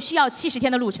就需要70天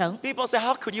的路程。 People say,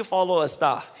 how could you follow a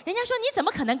star? 人家说你怎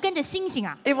么可能跟着星星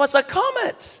啊？ It was a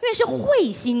comet. 因为是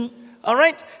彗星， All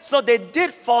right? So they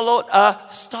did follow a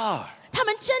star. 他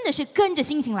们真的是跟着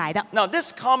星星来的。 Now,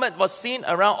 this comet was seen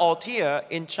around Altair.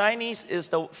 In Chinese is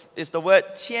the word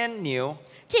牵牛.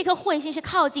 这颗彗星是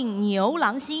靠近牛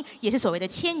郎星，也是所谓的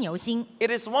牵牛星，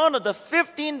 It is one of the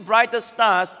 15 brightest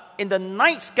stars in the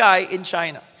night sky in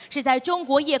China. 是在中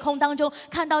国夜空当中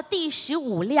看到第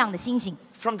15亮的星星，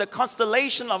 From the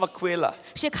constellation of Aquila.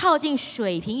 是靠近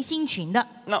水平星群的。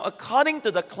 Now, according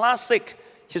to the classic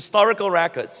historical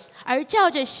records, 而照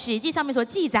着《史记》上面所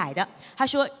记载的，他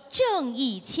说：“正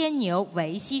义牵牛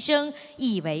为牺牲，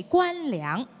亦为官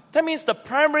粮。” that means the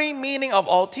primary meaning of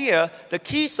Altair, the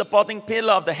key supporting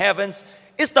pillar of the heavens,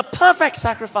 is the perfect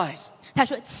sacrifice. 他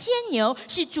说：“牵牛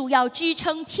是主要支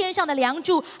撑天上的梁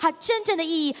柱，它真正的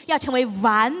意义要成为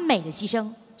完美的牺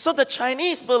牲。” So the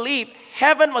Chinese believe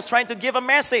heaven was trying to give a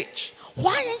message.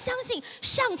 华人相信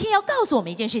上天要告诉我们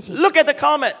一件事情： Look at the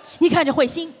comet 你看这彗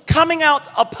星 coming out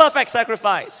a perfect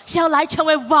sacrifice. 是要来成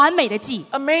为完美的祭，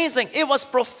 Amazing. It was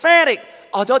prophetic,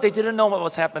 although they didn't know what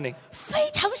was happening. 非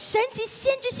常神奇、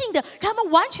先知性的，让他们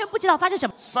完全不知道发生什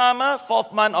么。 Summer,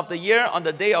 4th month of the year, on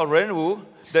the day of Renwu,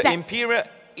 the That- imperial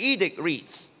edict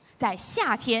reads, 在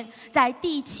夏天，在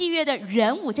第7月的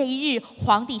壬午这一日，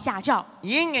皇帝下诏，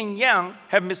 Yin and Yang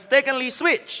have mistakenly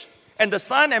switched, and the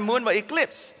sun and moon were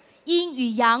eclipsed. 阴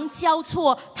与阳交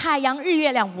错，太阳、日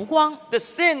月亮无光。 The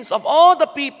sins of all the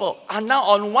people are now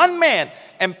on one man,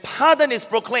 and pardon is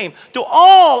proclaimed to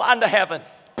all under heaven.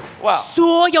 Wow.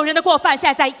 所有人的过犯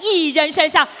现在在一人身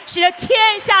上，使得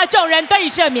天下众人得以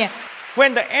赦免。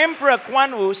 When the emperor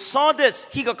Guanwu saw this,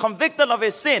 he got convicted of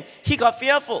his sin. He got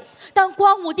fearful. 当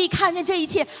光武帝看见这一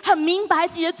切，很明白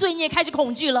自己的罪孽，开始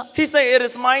恐惧了。 He said, it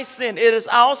is my sin, it is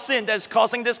our sin that is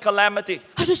causing this calamity.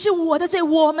 他说：“是我的罪，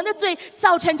我们的罪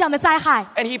造成这样的灾害。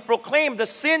 And he proclaimed the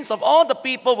sins of all the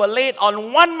people were laid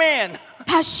on one man. ”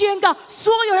他宣告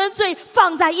所有人的罪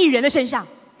放在一人的身上。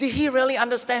 Did he really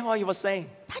understand what he was saying?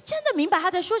 他真的明白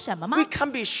他在说什么吗 We？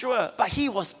 can't be sure, but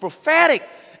he was prophetic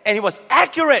and he was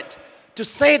accurate to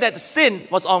say that the sin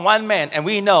was on one man, and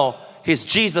we know he's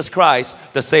Jesus Christ,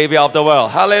 the Savior of the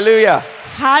world. Hallelujah.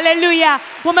 哈利路亚！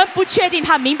我们不确定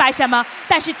他明白什么，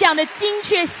但是这样的精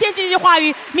确先知这句话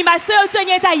语，明白所有罪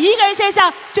孽在一个人身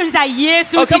上，就是在耶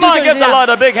稣 Oh, 基 come 督 on, 身 give the 上。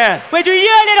 Lord a big hand. 为主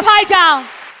热烈的拍掌。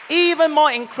 Even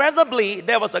more incredibly,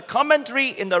 there was a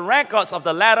commentary in the records of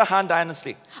the latter Han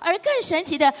dynasty. 而更神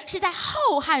奇的是，在《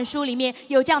后汉书》里面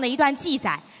有这样的一段记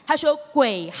载，他说：“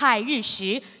癸亥日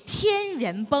食，天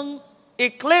人崩。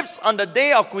 Eclipse on the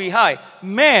day of Gui Hai,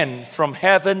 men from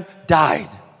heaven died.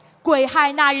 癸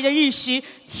亥那日的日食，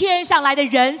天上来的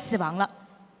人死亡了。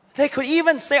 They could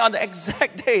even say on the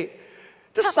exact day,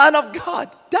 the Son of God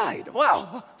died.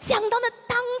 Wow. 讲到那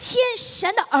当天，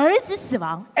神的儿子死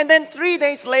亡。 And then 3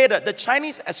 days later, the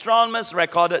Chinese astronomers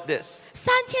recorded this. 3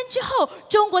天之后，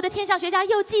中国的天象学家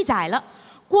又记载了：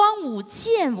光武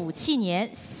建武7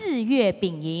年4月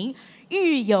丙寅，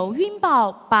日有晕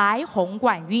报，白虹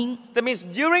贯晕。 That means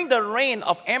during the reign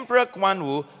of Emperor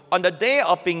Guanwu, on the day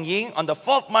of Pinyin, on the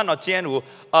 4th month of Jianwu,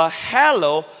 a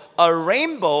halo, a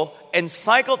rainbow,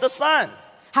 encircled the sun.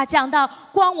 他讲到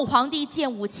光武皇帝建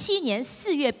武7年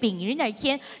4月丙寅那一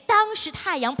天，当时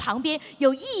太阳旁边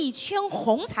有一圈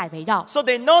红彩围绕。 So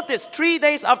they noticed 3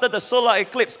 days after the solar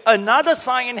eclipse, another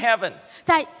sign in heaven.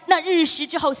 在那日食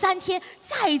之后3天，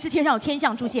再一次天上有天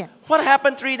象出现。 What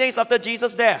happened 3 days after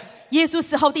Jesus' death? 耶稣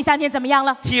死后第3天怎么样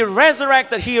了？ He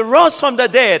resurrected, he rose from the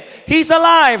dead. He's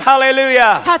alive.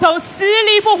 Hallelujah. 他从死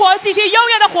里复活，继续永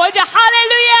远的活着。哈利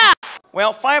路亚！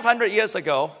 Well, 500 years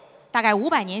ago, 大概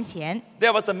500年前，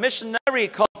 there was a missionary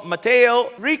called Matteo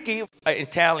Ricci, an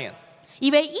Italian. 一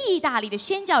位意大利的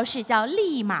宣教士叫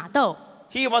利马窦，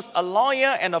 He was a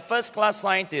lawyer and a first-class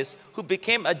scientist who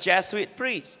became a Jesuit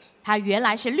priest. 他原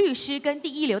来是律师跟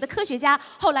第一流的科学家，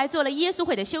后来做了耶稣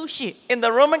会的修士。 In the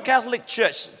Roman Catholic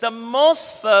Church, the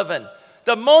most fervent,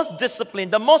 the most disciplined,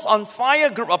 the most on fire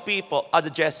group of people are the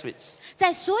Jesuits.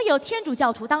 在所有天主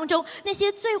教徒当中，那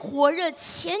些最火热、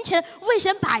虔诚、为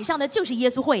神摆上的，就是耶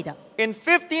稣会的。In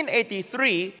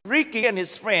 1583, Ricky and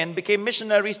his friend became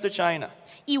missionaries to China.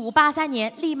 1583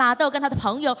年，利玛窦跟他的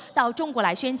朋友到中国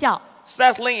来宣教。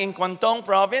Settling in Guangdong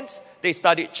province, they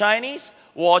studied Chinese,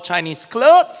 wore Chinese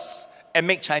clothes, and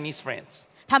make Chinese friends.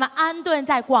 他们安顿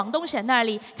在广东省那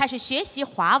里，开始学习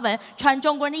华文，穿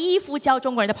中国人的衣服，交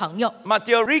中国人的朋友。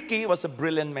Matteo Ricci was a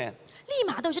brilliant man. 利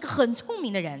玛窦是个很聪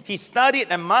明的人， He studied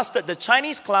and mastered the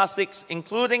Chinese classics,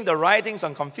 including the writings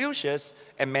on Confucius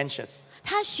and Mencius.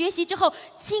 他学习之后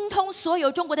精通所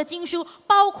有中国的经书，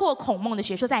包括孔孟的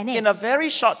学说在内。 In a very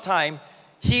short time,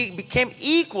 he became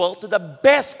equal to the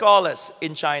best scholars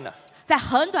in China. 在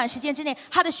很短时间之内，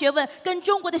他的学问跟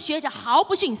中国的学者毫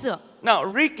不逊色。 Now,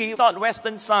 Ricci taught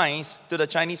Western science to the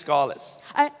Chinese scholars.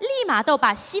 而利玛窦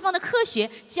把西方的科学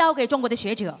交给中国的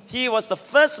学者， He was the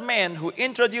first man who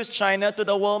introduced China to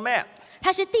the world map.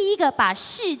 他是第一个把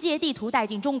世界地图带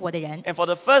进中国的人。 And for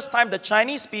the first time, the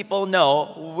Chinese people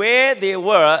know where they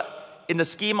were in the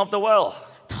scheme of the world.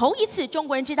 头一次，中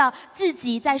国人知道自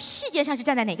己在世界上是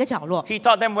站在哪个角落。 He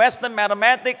taught them Western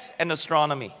mathematics and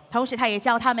astronomy. 同时，他也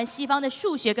教他们西方的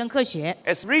数学跟科学。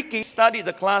 As Ricci studied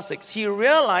the classics, he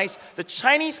realized the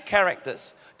Chinese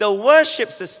characters, the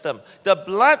worship system, the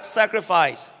blood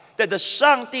sacrifice, that the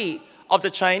Shangdi of the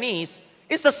Chinese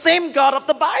is the same God of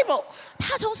the Bible.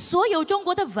 他从所有中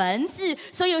国的文字、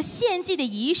所有献祭的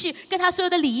仪式，跟他所有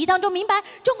的礼仪当中，明白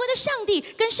中国的上帝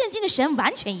跟圣经的神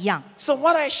完全一样。 So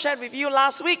what I shared with you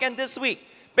last week and this week,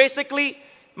 basically,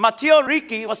 Matteo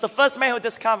Ricci was the first man who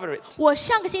discovered it. 我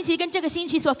上个星期跟这个星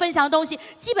期所分享的东西，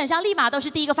基本上利玛窦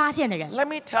是第一个发现的人。 Let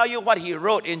me tell you what he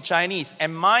wrote in Chinese.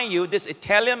 And mind you, this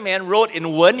Italian man wrote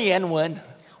in 文言文.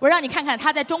 我让你看看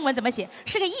他在中文怎么写，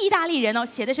是个意大利人哦，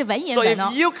写的是文言 So 文 if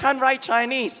哦。 you can't write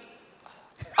Chinese,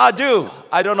 adieu.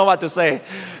 I don't know what to say.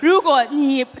 如果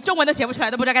你中文都写不出来，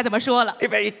都不知道该怎么说了。 If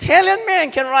an Italian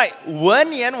man can write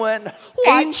文言文,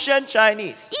 ancient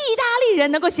Chinese. 意大利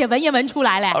人能够写文言文出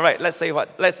来嘞。 All right, let's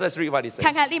read what he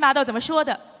看 says. 看利玛窦怎么说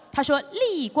的。他说：“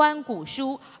历观古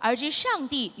书，而知上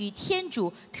帝与天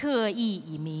主特意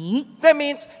以明。” That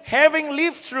means having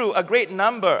lived through a great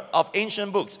number of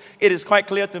ancient books, it is quite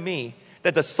clear to me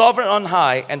that the sovereign on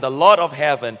high and the Lord of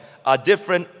heaven are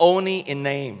different only in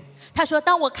name. 他说：“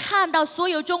当我看到所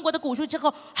有中国的古书之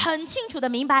后，很清楚的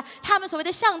明白，他们所谓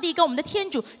的上帝跟我们的天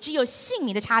主只有姓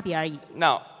名的差别而已。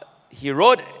 Now, he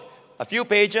wrote a few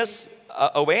pages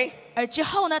away. 而之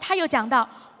后呢，他又讲到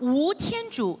无天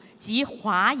主即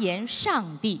华言上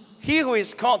帝。 He who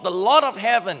is called the Lord of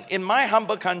heaven in my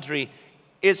humble country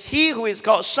is he who is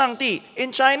called Shangdi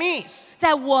in Chinese.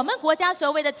 在我们国家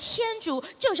所谓的天主，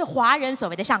就是华人所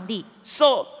谓的上帝。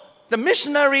 So the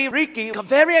missionary Ricci got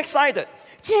very excited.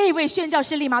 这位宣教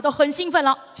师利玛窦很兴奋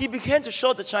了， He began to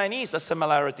show the Chinese the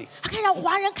similarities. 他可以让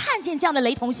华人看见这样的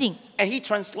雷同性， And he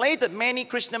translated many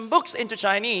Christian books into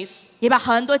Chinese 也把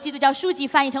很多基督教书籍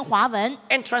翻译成华文，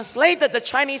 and translated the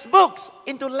Chinese books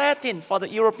into Latin for the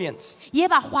Europeans. 也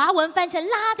把华文翻成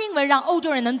拉丁文，让欧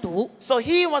洲人能读。 So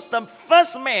he was the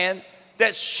first man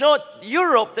that showed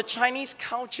Europe the Chinese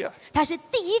culture. 他是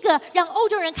第一个让欧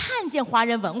洲人看见华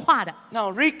人文化的。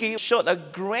 Now, Ricci showed a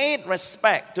great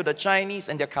respect to the Chinese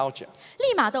and their culture.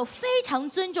 利玛窦非常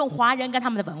尊重华人跟他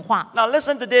们的文化。 Now,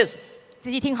 listen to this. 仔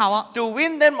细听好哦， To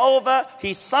win them over,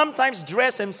 he sometimes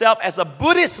dressed himself as a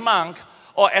Buddhist monk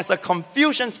or as a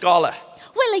Confucian scholar.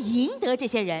 为了赢得这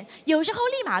些人，有时候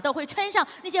利玛窦会穿上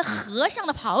那些和尚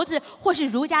的袍子，或是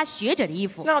儒家学者的衣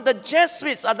服。 Now, the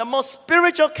Jesuits are the most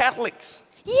spiritual Catholics.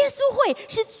 耶稣会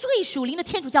是最属灵的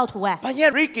天主教徒哎， But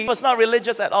yet, Ricci was not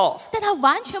religious at all. 但他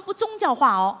完全不宗教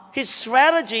化哦。 His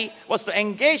strategy was to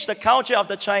engage the culture of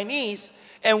the Chinese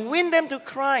and win them to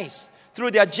Christ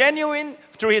through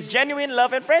his genuine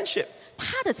love and friendship.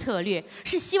 他的策略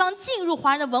是希望进入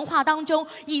华人的文化当中，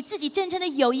以自己真正的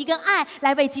友谊跟爱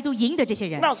来为基督赢得这些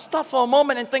人。 Now, stop for a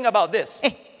moment and think about this.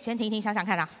 哎，先停一停，想想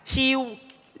看啊。 He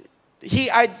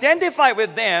identified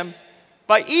with them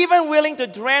by even willing to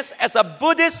dress as a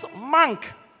Buddhist monk.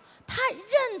 他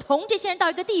认同这些人到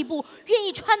一个地步，愿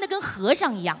意穿得跟和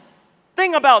尚一样。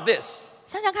 Think about this.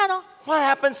 想想看哦， What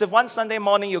happens if one Sunday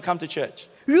morning you come to church?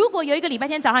 如果有一个礼拜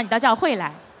天早上你到教会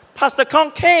来， Pastor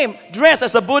Kong came dressed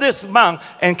as a Buddhist monk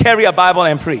and carry a Bible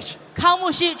and preach. 康牧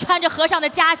师穿着和尚的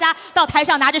袈裟到台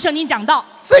上拿着圣经讲道。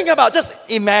 Think about, just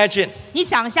imagine. 你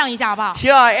想象一下好不好？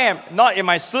 Here I am, not in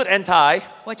my suit and tie,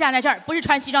 我站在这儿，不是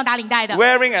穿西装打领带的，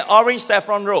 wearing an orange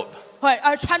saffron robe,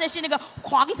 而穿的是那个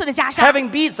黄色的袈裟， having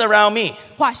beads around me,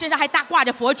 哇，身上还挂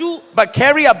着佛珠， but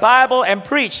carry a Bible and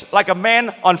preach like a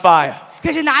man on fire.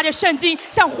 可是拿着圣经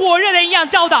像火热的人一样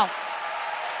教导。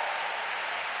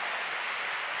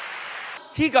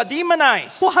 He got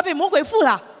demonized. 哇，被魔鬼附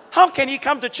了。 How can he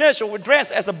come to church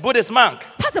dressed as a Buddhist monk?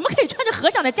 他怎么可以穿着和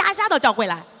尚的袈裟到教会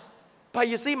来？ But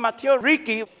you see, Matteo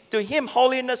Ricci, to him,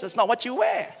 holiness is not what you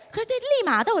wear. 可是对利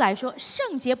玛窦来说，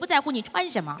圣洁不在乎你穿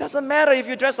什么， Doesn't matter if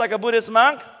you dress like a Buddhist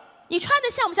monk, 你穿的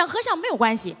像不像和尚没有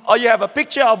关系， or you have a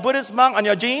picture of Buddhist monk on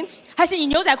your jeans. 还是你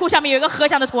牛仔裤上面有一个和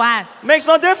尚的图案， Makes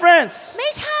no difference. 没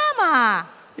差嘛。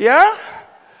 Yeah?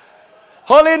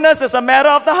 Holiness is a matter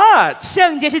of the heart.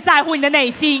 圣洁是在乎你的内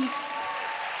心。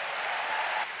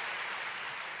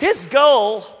 His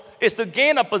goal is to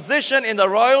gain a position in the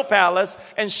royal palace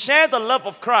and share the love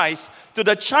of Christ to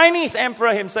the Chinese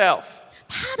emperor himself.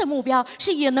 他的目标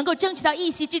是也能够争取到一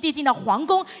席之地进到皇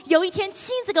宫，有一天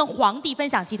亲自跟皇帝分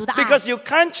享基督的爱。 Because you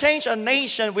can't change a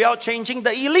nation without changing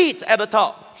the elite at the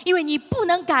top. 因为你不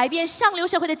能改变上流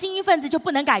社会的精英分子，就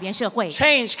不能改变社会。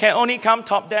 Change can only come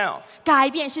top down. 改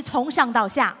变是从上到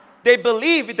下。 They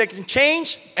believe if they can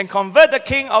change and convert the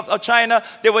king of China,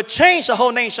 they will change the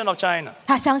whole nation of China.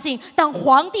 他相信，当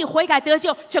皇帝悔改得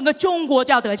救，整个中国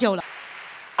就要得救了。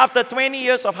 After 20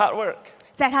 years of hard work,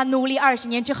 在他努力20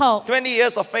年之后， 20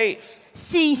 years of faith,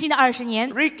 信心的20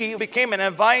年， Ricci became an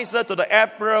advisor to the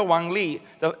Emperor Wang Li,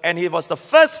 and he was the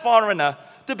first foreigner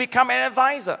to become an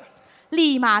advisor.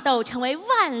 利玛窦成为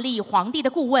万历皇帝的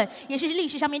顾问，也是历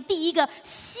史上面第一个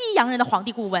西洋人的皇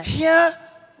帝顾问。 Here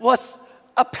was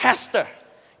a pastor,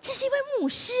 这是一位牧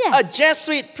师， a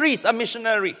Jesuit priest, a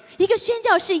missionary, 一个宣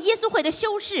教士，耶稣会的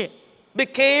修士，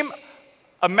 became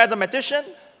a mathematician,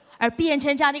 而变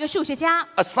成这样的一个数学家，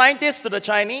 a scientist to the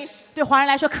Chinese, 对华人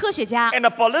来说科学家， and a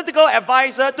political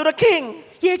advisor to the king,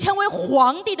 也成为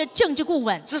皇帝的政治顾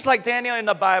问， just like Daniel in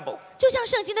the Bible, 就像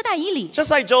圣经的但以理，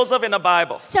 just like Joseph in the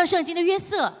Bible. 像圣经的约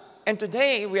瑟。 And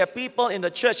today, we have people in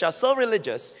the church who are so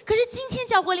religious. 可是今天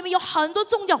教会里面有很多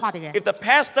宗教化的人， If the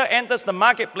pastor enters the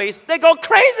marketplace, they go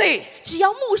crazy. 只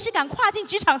要牧师敢跨进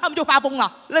职场，他们就发疯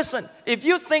了。 Listen, if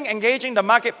you think engaging the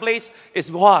marketplace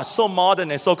is wow, so modern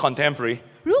and so contemporary,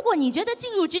 如果你觉得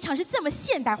进入职场是这么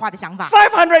现代化的想法，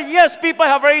 500 years people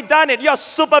have already done it. You're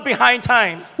super behind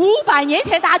time. 500年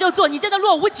前大家就做，你真的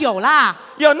落伍久了。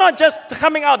 You're not just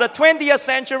coming out of the 20th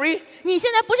century. 你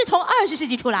现在不是从20世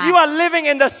纪出来， You are living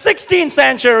in the 16th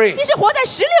century. 你是活在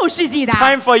16世纪的。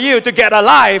 Time for you to get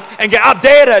alive and get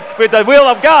updated with the will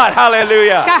of God.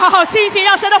 Hallelujah. 该好好清醒，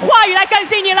让神的话语来更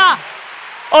新你了。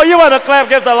 Oh, you want to clap?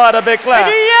 Give the Lord a big 这 clap.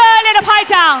 是热烈的拍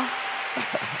掌。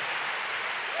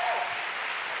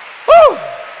 Woo!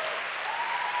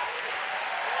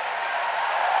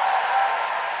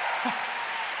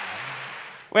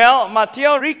 Well,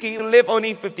 Matteo Ricci lived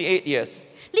only 58 years.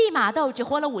 利玛窦只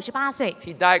活了58岁，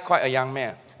 He died quite a young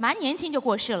man. 蛮年轻就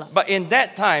过世了。 But in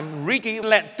that time, Ricci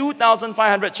led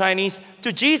 2,500 Chinese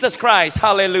to Jesus Christ.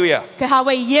 Hallelujah. 可他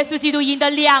为耶稣基督赢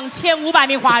得2500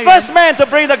名华人， First man to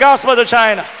bring the gospel to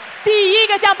China. 第一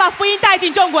个将把福音带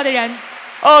进中国的人。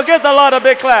 Oh, give the Lord a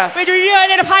big clap. 为这热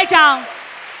烈的拍掌。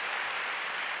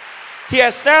 He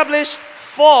established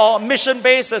 4 mission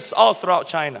bases all throughout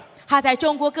China. 他在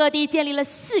中国各地建立了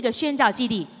4个宣教基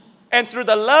地， And through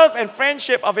the love and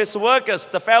friendship of his workers,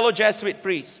 the fellow Jesuit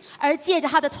priests, 而借着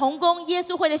他的同工耶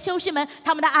稣会的修士们，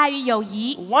他们的爱与友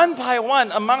谊， one by one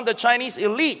among the Chinese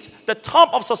elite, the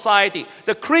top of society,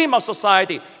 the cream of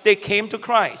society, they came to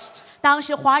Christ. 当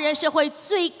时华人社会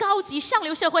最高级上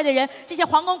流社会的人，这些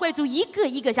皇宫贵族一个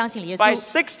一个相信了耶 By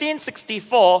稣。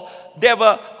 1664, there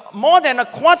were more than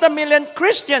 250,000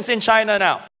 Christians in China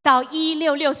now. 到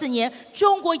1664年，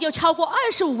中国已经超过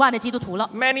25万的基督徒了。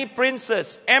 Many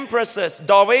princes, empresses,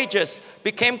 dowagers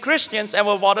became Christians and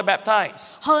were water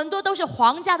baptized. 很多都是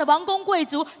皇家的王公贵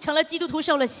族，成了基督徒，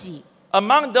受了洗。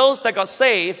 Among those that got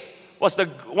saved was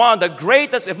one of the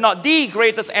greatest, if not the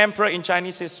greatest emperor in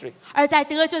Chinese history. 而在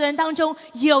得救的人当中，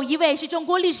有一位是中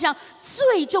国历史上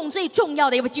最重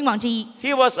要的一位君王之一，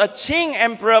 He was a Qing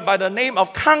emperor by the name of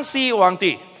Kangxi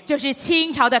Huangdi. 就是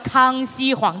清朝的康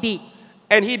熙皇帝。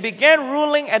 And he began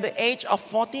ruling at the age of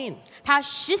 14. 他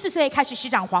14岁开始施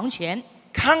掌皇权。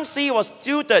 Kangxi was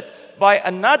tutored by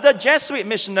another Jesuit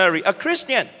missionary, a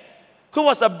Christian, who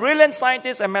was a brilliant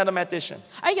scientist and mathematician.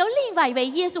 而由另外一位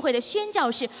耶稣会的宣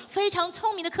教士，非常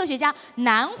聪明的科学家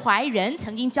南怀仁，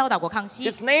曾经教导过康熙。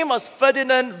 His name was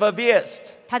Ferdinand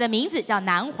Verbiest, 他的名字叫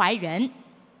南怀仁，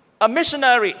 a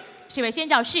missionary, 是一位宣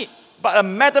教士， but a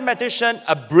mathematician,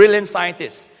 a brilliant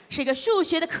scientist. 是一个数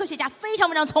学的科学家，非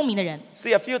常聪明的人。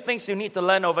 See, a few things you need to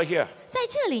learn over here. 在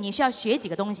这里，你需要学几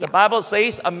个东西 The Bible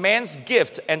says a man's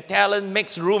gift and talent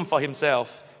makes room for himself.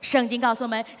 圣经告诉我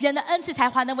们，人的恩赐才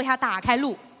华能为他打开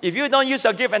路。 If you don't use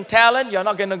your gift and talent, you're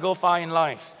not going to go far in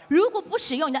life. 如果不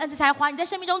使用你的恩赐才华，你在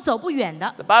生命中走不远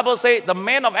的。The Bible says the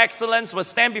man of excellence will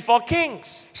stand before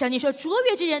kings. 圣经说，卓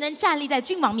越之人能站立在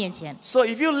君王面前。So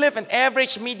if you live an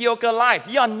average, mediocre life,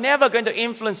 you are never going to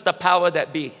influence the power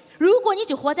that be. 如果你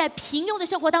只活在平庸的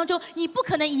生活当中，你不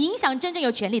可能影响真正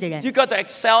有权力的人。 You got to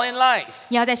excel in life.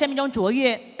 你要在生命中卓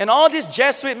越。 And all these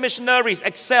Jesuit missionaries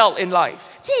excel in life.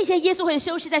 这些耶稣会的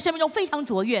修士在生命中非常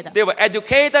卓越的， They were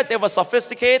educated, they were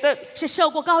sophisticated, 是受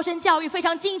过高深教育、非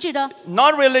常精致的，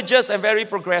 non-religious and very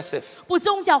progressive. 不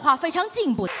宗教化、非常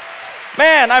进步的。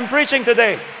 Man, I'm preaching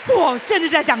today. 哇，真的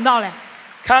是在讲道嘞！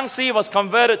 Kangxi was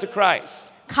converted to Christ.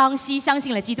 康熙相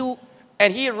信了基督，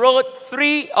 And he wrote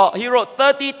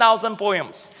 30,000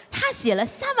 poems. 他写了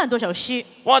3万多首诗，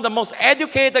 One of the most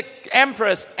educated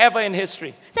emperors ever in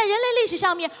history. 在人类历史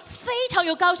上面非常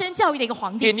有高深教育的一个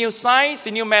皇 He 帝。 knew science,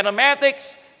 he knew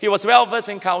mathematics, he was well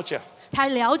versed in culture. 他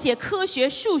了解科学、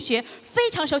数学，非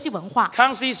常熟悉文化。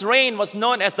 Kangxi's reign was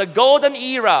known as the golden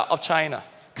era of China.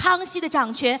 康熙的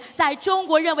掌权在中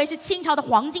国认为是清朝的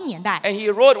黄金年代， And he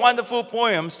wrote wonderful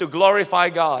poems to glorify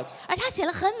God. 而他写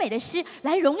了很美的诗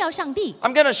来荣耀上帝。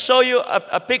 I'm going to show you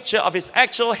a picture of his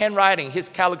actual handwriting, his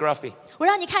calligraphy. 我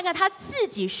让你看看他自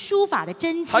己书法的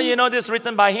真 How you 迹。 know this is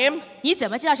written by him? 你怎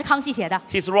么知道是康熙写的？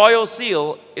 His royal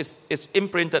seal is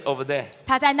imprinted over there.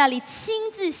 他在那里亲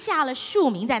自下了署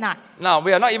名在那儿。 Now,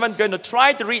 we are not even going to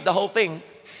try to read the whole thing,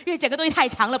 因为整个东西太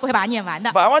长了，不会把它念完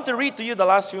的。 but I want to read to you the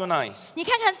last few lines. 你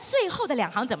看看最后的2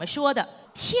行怎么说的：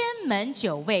天门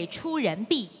9位出人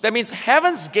避， That means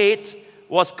heaven's gate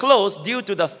was closed due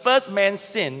to the first man's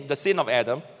sin, the sin of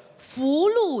Adam. 福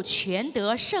禄全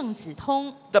得圣子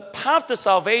通。 The path to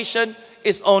salvation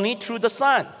is only through the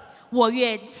Son. 我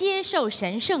愿接受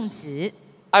神圣子，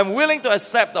 I'm willing to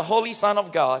accept the Holy Son of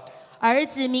God, 儿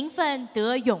子名分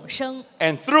得永生。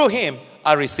 and through him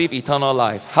I receive eternal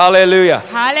life. Hallelujah.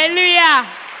 哈利路亚！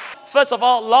 First of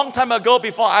all, long time ago,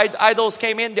 before idols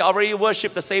came in, they already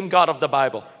worshipped the same God of the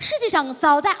Bible. 世界上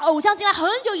早在偶像进来很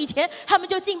久以前，他们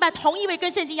就敬拜同一位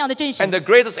跟圣经一样的真 And 神。 the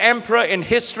greatest emperor in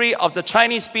history of the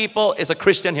Chinese people is a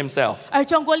Christian himself. 而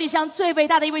中国历史上最伟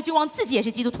大的一位君王自己也是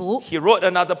基督徒， He wrote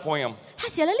another poem. 他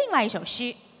写了另外一首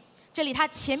诗。这里他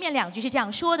前面2句是这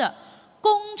样说的：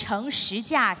功成石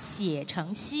架写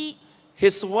成溪，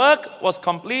 His work was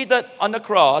completed on the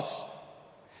cross,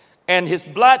 and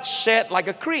his blood shed like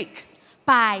a creek.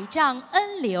 百丈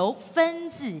恩流分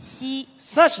自西。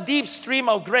 Such deep stream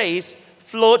of grace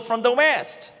flowed from the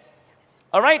west.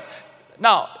 All right?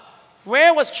 Now,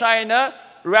 where was China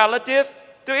relative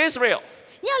to Israel?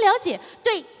 你要了解，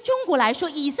对中国来说，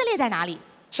以色列在哪里？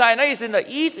 China is in the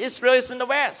east, Israel is in the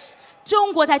west.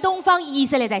 中国在东方，以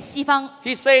色列在西方。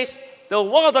 He says, the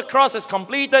work of the cross is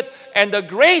completed, and the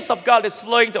grace of God is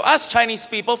flowing to us Chinese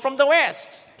people from the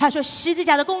west. 他说十字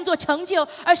架的工作成就，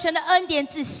而神的恩典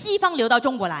自西方流到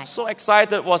中国来。 So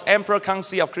excited was Emperor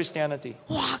Kangxi of Christianity.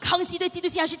 哇，康熙对基督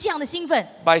信仰是这样的兴奋。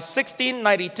 By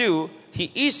 1692,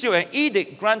 he issued an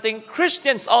edict granting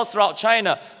Christians all throughout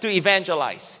China to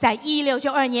evangelize. 在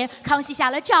1692年，康熙下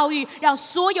了诏谕，让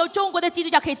所有中国的基督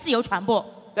教可以自由传播。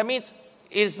 That means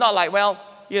it's not like, well,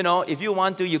 you know, if you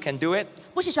want to, you can do it.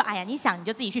 不是说，哎呀，你想你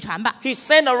就自己去传吧。 He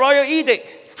sent a royal edict.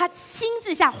 他亲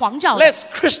自下皇诏， Let's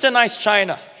Christianize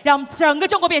China. 让整个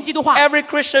中国变基督化。 Every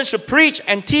Christian should preach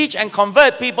and teach and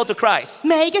convert people to Christ.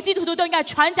 每一个基督徒都应该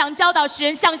传讲教导，使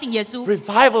人相信耶稣。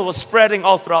 Revival was spreading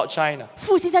all throughout China.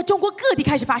 复兴在中国各地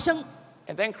开始发生，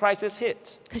 And then crisis hit.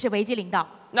 可是危机临到，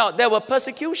 Now, there were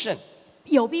persecution,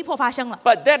 有逼迫发生了，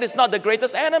 but that is not the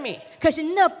greatest enemy. 可是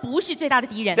那不是最大的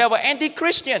敌人。 There were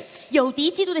anti-Christians, 有敌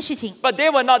基督的事情， but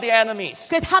they were not the enemies.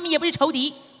 可是他们也不是仇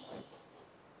敌。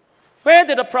 Where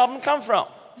did the problem come from?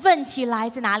 问题来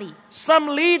自哪里？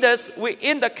 Some leaders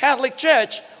within the Catholic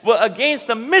Church were against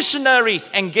the missionaries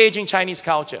engaging Chinese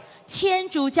culture. 天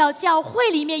主教教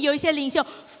会里面有一些领袖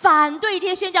反对这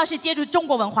些宣教士接触中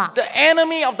国文化。 The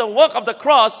enemy of the work of the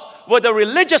cross were the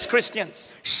religious Christians.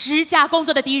 十架工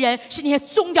作的敌人是那些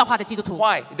宗教化的基督徒。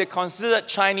 Why? They considered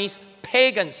Chinese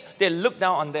pagans. They looked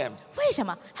down on them. 为什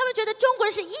么？他们觉得中国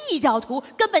人是异教徒，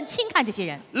根本轻看这些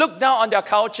人， Look down on their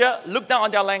culture. Look down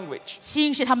on their language.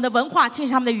 轻视他们的文化，轻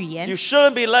视他们的语言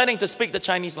You。shouldn't be learning to speak the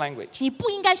Chinese language. 你不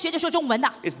应该学着说中文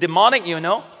的， It's demonic, you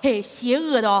know. 嘿，邪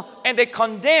恶的哦。 And they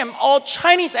condemned all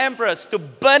Chinese emperors to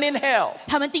burn in hell.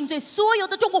 他们定罪所有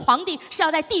的中国皇帝是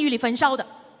要在地狱里焚烧的，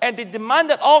 And they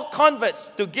demanded all converts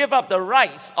to give up the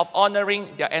rights of honoring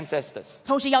their ancestors.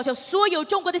 同时要求所有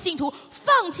中国的信徒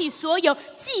放弃所有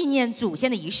纪念祖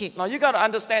先的仪式。 Now you got to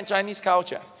understand Chinese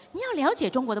culture. 你要了解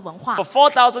中国的文化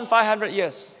For 4,500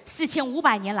 years,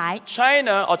 ，4500年来，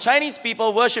 China or Chinese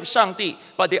people worship Shangdi,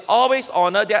 but they always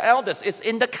honor their elders. It's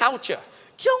in the culture.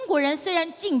 中国人虽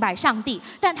然敬拜上帝，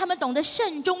但他们懂得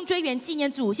慎终追远，纪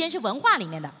念祖先是文化里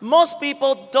面的。Most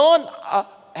people don't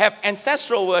have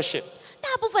ancestral worship,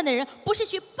 大部分的人不是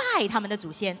去拜他们的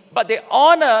祖先， but they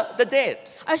honor the dead.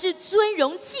 而是尊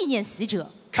荣纪念死者。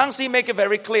 Kangxi make it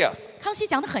very clear. 康熙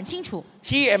讲得很清楚，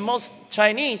 He and most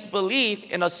Chinese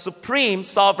believe in a supreme,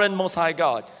 sovereign, most high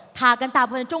God. 他跟大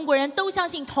部分中国人都相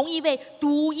信同一位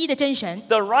独一的真神。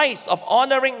 The rites of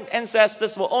honoring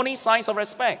ancestors were only signs of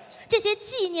respect. 这些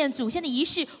纪念祖先的仪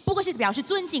式，不过是表示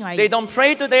尊敬而 They 已。 don't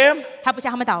pray to them. 他不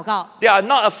向他们祷告， They are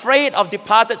not afraid of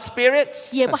departed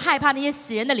spirits. 也不害怕那些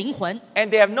死人的灵魂。 And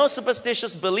they have no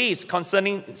superstitious beliefs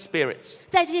concerning spirits.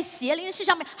 在这些邪灵的事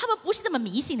上面，他们不是这么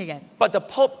迷信的人。 But the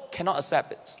Pope cannot accept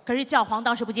it. 可是教皇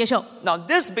当时不接受， Now,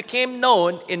 this became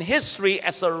known in history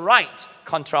as a rite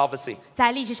controversy.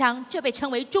 在历史上这被称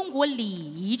为中国礼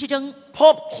仪之争。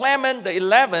 Pope Clement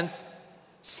XI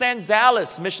sent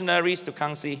zealous missionaries to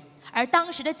Kangxi. 而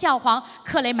当时的教皇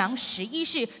克雷芒11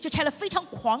世就差了非常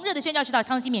狂热的宣教士到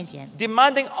康熙面前，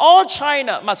 demanding all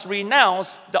China must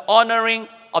renounce the honoring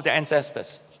of their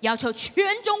ancestors. 要求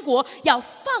全中国要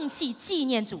放弃纪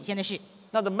念祖先的事。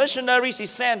 Now, the missionaries he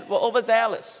sent were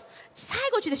overzealous, 猜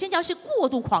过去的宣教士过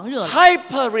度狂热了，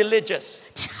 hyper-religious,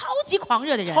 超级狂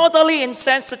热的人， totally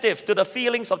insensitive to the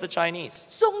feelings of the Chinese.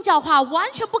 宗教化完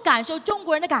全不感受中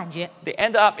国人的感觉， They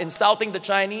ended up insulting the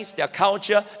Chinese, their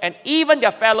culture, and even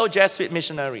their fellow Jesuit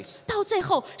missionaries. 到最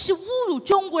后是侮辱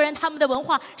中国人他们的文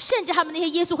化，甚至他们那些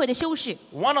耶稣会的修士。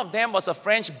 One of them was a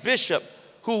French bishop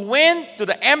who went to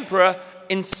the emperor,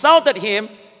 insulted him,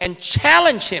 and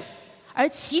challenged him. 而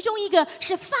其中一个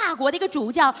是法国的一个主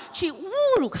教，去侮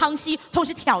辱康熙，同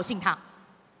时挑衅他。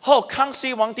 Oh,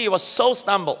 Kangxi Wangdi was so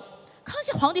stumbled. 康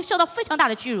熙皇帝受到非常大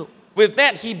的屈辱， With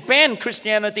that, he banned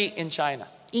Christianity in China.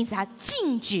 因此他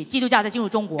禁止基督教再进入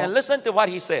中国。 And listen to what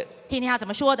he said. 听听他怎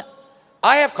么说的。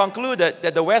 I have concluded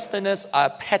that the Westerners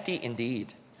are petty indeed.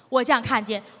 我这样看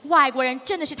见外国人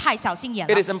真的是太小心眼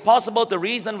It 了， is impossible to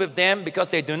reason with them because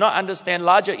they do not understand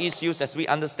larger issues as we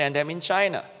understand them in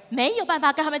China. 没有办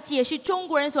法跟他们解释中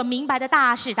国人所明白的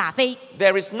大是大非。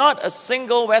 There is not a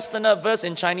single Westerner verse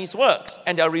in Chinese works,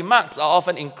 and their remarks are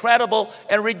often incredible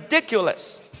and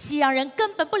ridiculous. 西洋人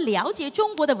根本不了解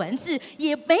中国的文字，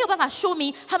也没有办法说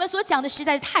明他们所讲的实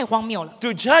在是太荒谬了。 To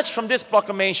judge from this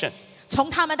proclamation, 从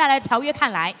他们带来的条约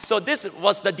看来， so this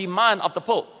was the demand of the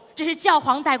Pope. 这是教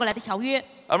皇带过来的条约。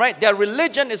 All right, their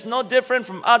religion is no different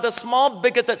from other small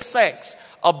bigoted sects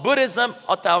of Buddhism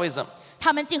or Taoism.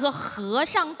 他们竟和和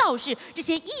尚、道士这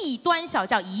些异端小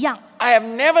教一样， I have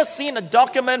never seen a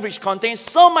document which contains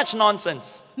so much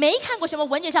nonsense. 没看过什么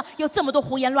文件上有这么多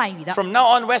胡言乱语的。 From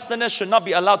now on, Westerners should not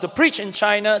be allowed to preach in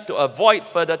China to avoid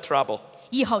further trouble.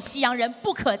 以后西洋人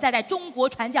不可再在中国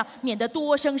传教，免得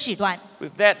多生事端。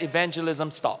 With that,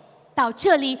 evangelism stopped. 到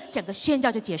这里，整个宣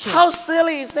教就结束了。 How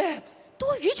silly is that?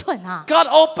 多愚蠢啊！ God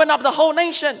opened up the whole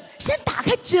nation, 神打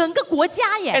开整个国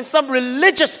家耶 and，some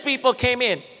religious people came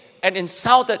in and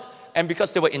insulted, and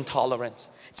because they were intolerant.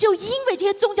 就因为这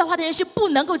些宗教化的人是不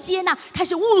能够接纳，开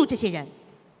始侮辱这些人。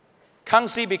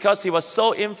 Kangxi, because he was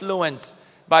so influenced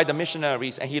by the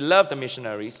missionaries, and he loved the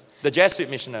missionaries, the Jesuit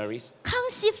missionaries, 康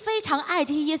熙非常爱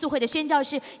这些耶稣会的宣教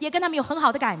士，也跟他们有很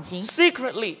好的感情。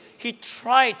 secretly, he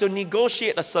tried to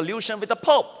negotiate a solution with the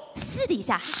Pope. 私底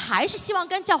下他还是希望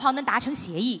跟教皇能达成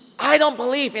协议。 I don't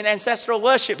believe in ancestral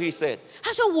worship, he said.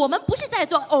 他说：“我们不是在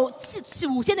做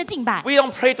祖先的敬拜， We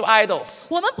don't pray to idols.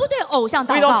 我们不对偶像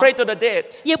We 祷 don't 告， pray to the dead.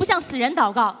 也不向死人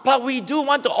祷告。 But we do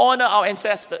want to honor our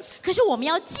ancestors. 可是我们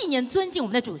要纪念、尊敬我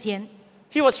们的祖先。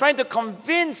 He was trying to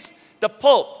convince the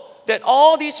Pope that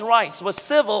all these rites were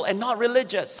civil and not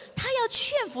religious. 他要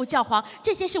劝服教皇，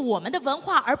这些是我们的文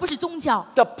化，而不是宗教。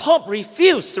 The Pope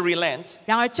refused to relent.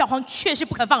 然而教皇确实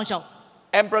不肯放手。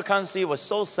 Emperor Kangxi was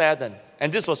so saddened,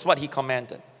 and this was what he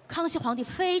commanded. 康熙皇帝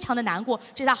非常的难过，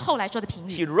这是他后来说的评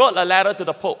语。 He wrote a letter to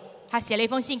the Pope. 他写了一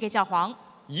封信给教皇。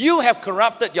 You have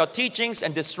corrupted your teachings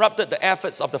and disrupted the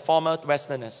efforts of the former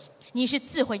Westerners. 你是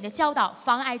自毁你的教导，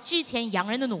妨碍之前洋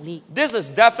人的努力。 This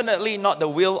is definitely not the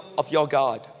will of your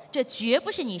God, 这绝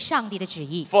不是你上帝的旨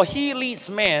意， for he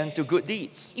leads man to good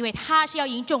deeds. 因为他是要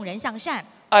引众人向善。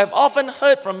 I have often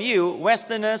heard from you,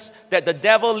 Westerners, that the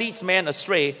devil leads man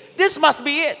astray. This must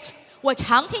be it. 我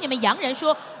常听你们洋人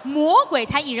说，魔鬼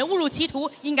才引人误入歧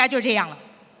途，应该就是这样了。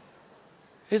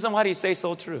 Isn't what he says so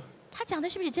true? 他讲的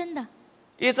是不是真的？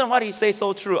 Isn't what he says so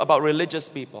true about religious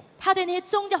people? 他对那些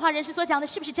宗教化人士所讲的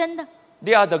是不是真的？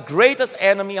 They are the greatest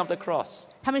enemy of the cross.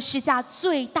 他们施加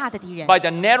最大的敌人， By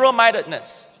their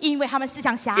narrow-mindedness, 因为他们思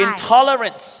想狭隘，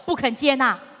 intolerance, 不肯接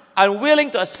纳， unwilling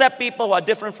to accept people who are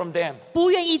different from them.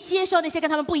 不愿意接受那些跟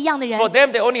他们不一样的人。 For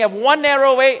them, they only have one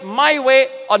narrow way, my way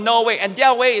or no way, and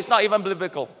their way is not even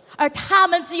biblical. 而他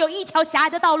们只有一条狭隘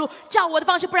的道路，照我的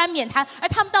方式，不然免谈。而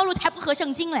他们道路还不合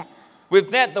圣经嘞。 With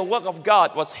that, the work of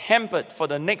God was hampered for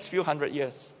the next few hundred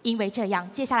years. 因为这样，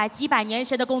接下来几百年，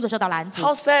神的工作受到拦阻。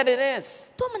 How sad it is.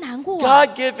 多么难过啊！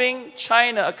 God giving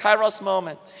China a kairos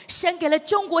moment. 神给了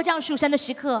中国这样属神的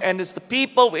时刻， And it's the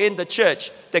people within the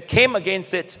church that came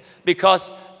against it because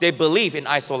they believe in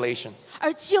isolation.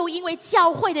 而就因为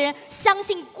教会的人相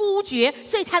信孤绝，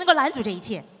所以才能够拦阻这一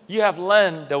切。 You have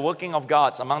learned the working of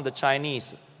God among the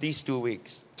Chinese these 2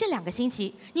 weeks. 这2个星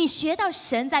期，你学到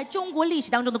神在中国历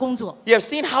史当中的工作。 You have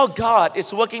seen how God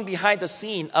is working behind the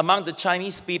scene among the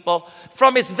Chinese people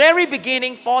from its very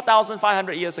beginning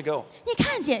 4,500 years ago. 你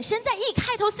看见神在一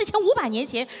开头4500年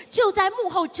前，就在幕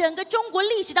后整个中国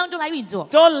历史当中来运作。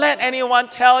 Don't let anyone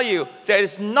tell you that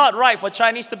it's not right for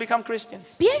Chinese to become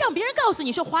Christians. 别让别人告诉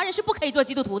你说华人是不可以做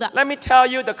基督徒的。 Let me tell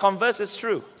you, the converse is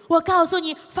true. 我告诉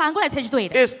你，反过来才是对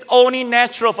的。 It's only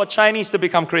natural for Chinese to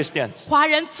become Christians. 华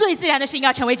人最自然的是应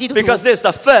该成为基督徒， Because this is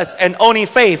the first and only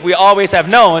faith we always have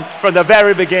known from the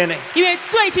very beginning. 因为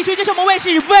最起初这是我们卫视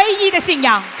唯一的信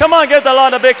仰。 Come on, give the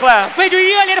Lord a big clap. 为主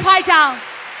热烈的拍掌，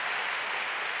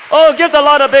 Oh, give the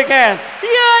Lord a big hand. 热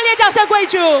烈掌声归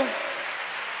主。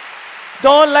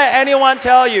 Don't let anyone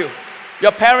tell you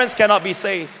your parents cannot be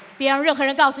saved. 别让任何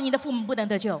人告诉你的父母不能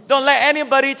得救， Don't let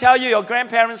anybody tell you your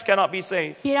grandparents cannot be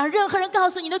saved. 别让任何人告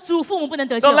诉你的祖父母不能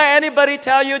得救 Don't，let anybody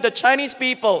tell you the Chinese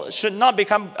people should not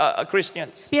become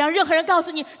Christians. 别让任何人告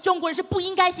诉你中国人是不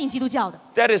应该信基督教的，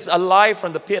 That is a lie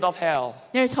from the pit of hell.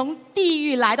 那是从地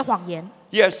狱来的谎言。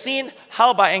 You have seen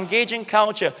how by engaging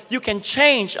culture, you can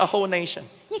change a whole nation.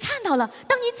 你看到了，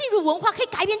当你进入文化，可以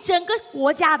改变整个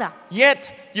国家的。 Yet,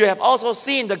 you have also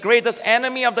seen the greatest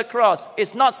enemy of the cross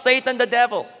is not Satan the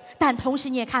devil. 但同时，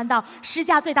你也看到，十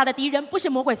架最大的敌人不是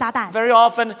魔鬼撒旦。 Very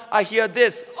often, I hear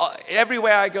this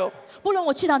everywhere I go. 不论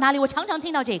我去到哪里，我常常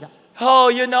听到这个。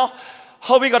 Oh, you know,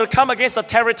 how we got to come against the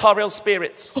territorial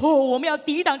spirits. 哦，我们要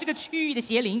抵挡这个区域的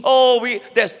邪灵。 Oh,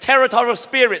 there's territorial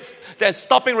spirits that's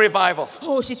stopping revival.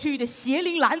 哦，是区域的邪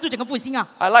灵拦住整个复兴啊！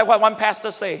 I like what one pastor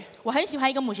say. 我很喜欢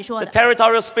一个牧师说 The 的，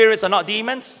 territorial spirits are not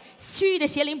demons. 区域的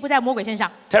邪灵不在魔鬼身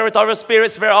上， Territorial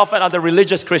spirits very often are the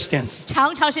religious Christians,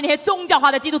 常常是那些宗教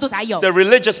化的基督徒才有。 the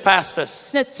religious pastors.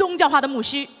 那宗教化的牧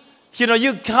师， You know,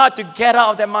 you got to get out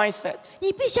of that mindset.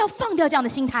 你必须要放掉这样的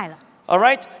心态了， All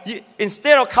right?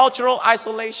 Instead of cultural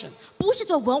isolation, 不是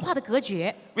做文化的隔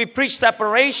绝。 we preach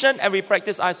separation and we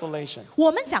practice isolation. 我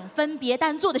们讲分别，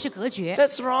但做的是隔绝，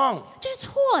 That's wrong. 这是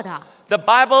错的。 The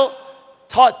Bible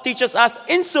teaches us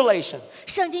insulation.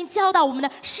 圣经教导我们的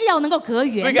是要能够隔 We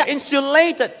远的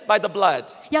get，insulated by the blood,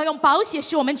 要用宝血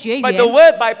使我们绝 by the 缘。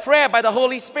 word, by prayer, by the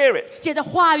Holy Spirit. 接着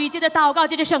话语，接着祷告，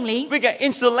接着圣灵， We get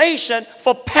insulation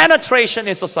for penetration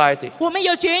in society. 我们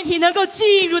有绝缘体能够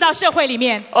进入到社会里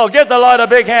面。 Oh, give the Lord a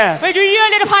big hand. 为主热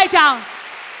烈的拍掌，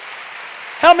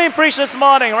 Help me preach this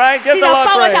morning, right? Give 记 the 得 Lord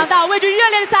帮我讲 praise. 到，为主热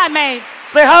烈的赞美。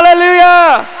 Say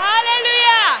hallelujah. 哈利路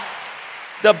亚！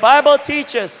 The Bible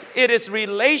teaches it is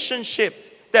relationship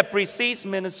that precedes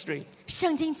ministry.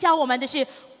 圣经教我们的是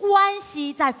关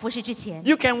系在服侍之前，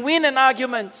 You can win an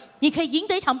argument, 你可以赢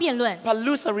得一场辩论， but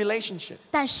lose a relationship.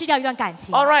 但失掉一段感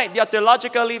情。 All right, you're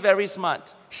theologically very smart.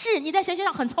 是你在神学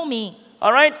上很聪明，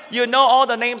 All right, you know all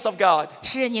the names of God,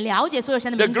 是你了解所有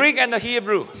神的 the 名字， Greek and the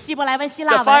Hebrew, 希伯来文、希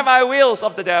the 腊 five 文， eye wheels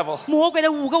of the devil, 魔鬼的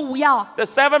5个五要， the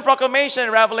seven proclamation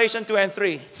in Revelation 2 and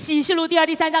 3. 启示录2、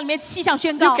第3章里面7项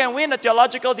宣 You 告， can win a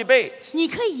theological debate, 你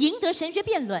可以赢得神学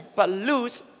辩论， but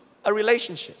lose a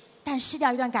relationship. 但失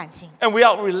掉一段感情。 And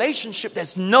without relationship,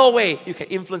 there's no way you can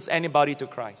influence anybody to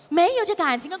Christ. 没有这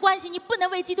感情跟关系，你不能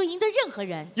为基督赢得任何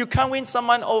人， You can't win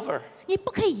someone over 你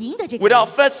不可以赢得这个人 without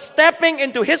first stepping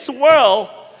into his world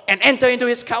and enter into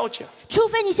his culture. 除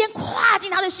非你先跨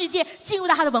进他的世界，进入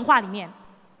到他的文化里面。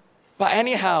 But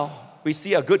anyhow, we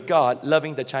see a good God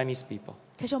loving the Chinese people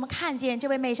可是我们看见这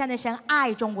位美善的神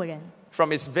爱中国人，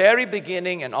 from its very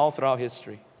beginning and all throughout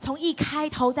history, 从一开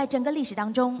头在整个历史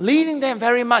当中 leading them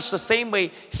very much the same way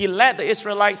he led the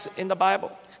Israelites in the Bible.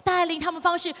 带领他们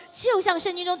方式，就像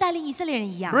圣经中带领以色列人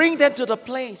一样， Bring them to the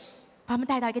place 把他们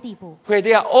带到一个地步， where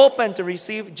they are open to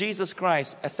receive Jesus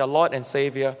Christ as their Lord and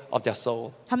Savior of their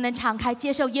soul. 他们能敞开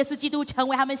接受耶稣基督成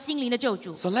为他们心灵的救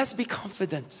主。 So let's be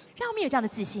confident. 让我们有这样的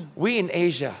自信。 We in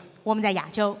Asia, 我们在亚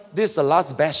洲， this is the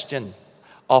last bastion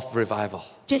of revival.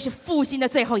 这是复兴的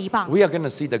最后一棒。 We are going to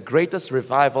see the greatest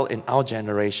revival in our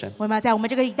generation. 我们要在我们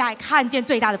这个一代看见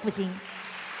最大的复兴。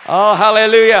 Oh,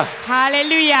 hallelujah. 哈利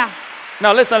路亚！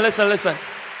 Now listen.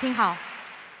 听好，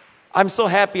 I'm so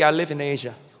happy I live in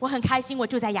Asia. 我很开心，我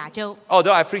住在亚洲。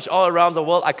 Although I preach all around the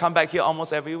world, I come back here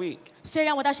almost every week. 虽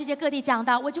然我到世界各地讲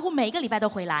道，我几乎每个礼拜都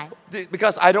回来，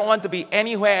 Because I don't want to be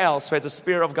anywhere else where the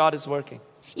Spirit of God is working.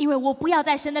 因为我不要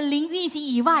在神的灵运行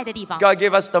以外的地方。 God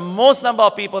gave us the most number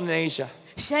of people in Asia.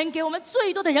 神给我们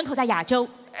最多的人口在亚洲，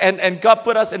 And God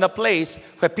put us in a place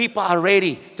where people are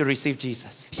ready to receive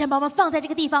Jesus. 神把我们放在这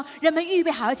个地方，人们预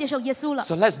备好要接受耶稣了。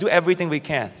 So let's do everything we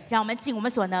can. 让我们尽我们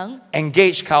所能，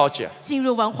 Engage culture. 进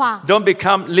入文化， Don't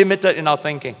become limited in our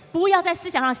thinking. 不要在思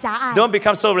想上狭隘， Don't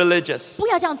become so religious, 不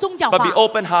要这样宗教 but 化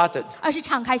be，open-hearted. 而是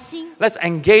敞开心。 Let's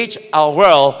engage our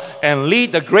world and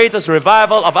lead the greatest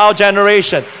revival of our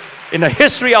generation in the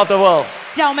history of the world.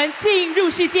 让我们进入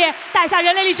世界，带下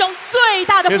人类历史中最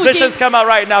大的复兴。 Musicians, come out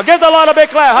right now. Give the Lord a big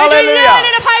clap. 热烈 Hallelujah.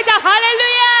 的拍掌，哈利路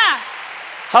亚！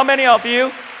 How many of you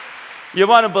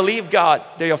want to believe God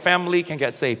that your family can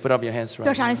get saved? Put up your hands 多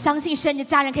right 少 now. 人相信神的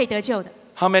家人可以得救的？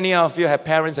 How many of you have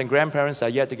parents and grandparents that are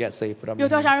yet to get saved? Put up 有 your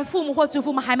多 hands. 少人父母或祖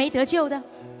父母还没得救的？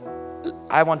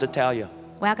 I want to tell you,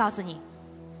 我要告诉你，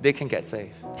 they can get saved.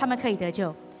 他们可以得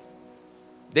救，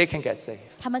 They can get saved.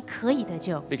 他们可以得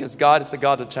救， Because God is the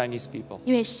God of Chinese people.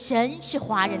 因为神是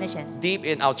华人的神， Deep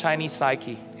in our Chinese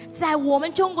psyche, 在我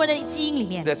们中国人的基因里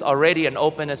面， there's already an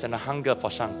openness and a hunger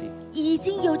for Shanti. 已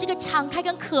经有这个敞开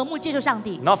跟渴慕接受上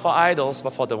帝， Not for idols,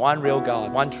 but for the one real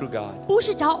God, one true God. 不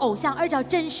是找偶像，而找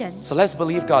真神。 So let's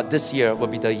believe God this year will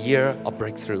be the year of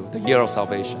breakthrough, the year of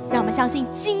salvation. 让我们相信，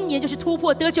今年就是突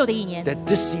破得救的一年。 That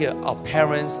this year our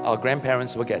parents, our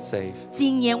grandparents will get saved.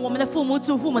 今年我们的父母、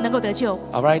祖父母能够得救，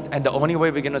 All right? And the only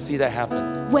way we're going to see that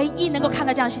happen, 唯一能够看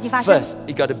到这样的事情发生， first,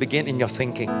 you got to begin in your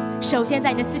thinking. 首先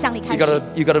在你的思想里开 You 始，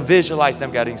 got to visualize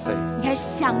them getting saved. 你开始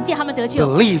想见他们得救，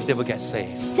 Believe they will get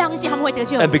saved. 相信他们会得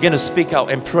救， And begin to speak out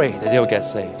and pray that they will get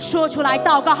saved. 说出来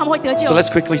祷告他们会得救 So。let's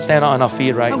quickly stand on our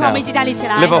feet right 快快，我 now. 们一起站立起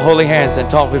来。 Lift our holy hands and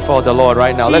talk before the Lord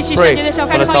right now. Let's pray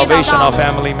for the salvation of our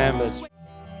family members.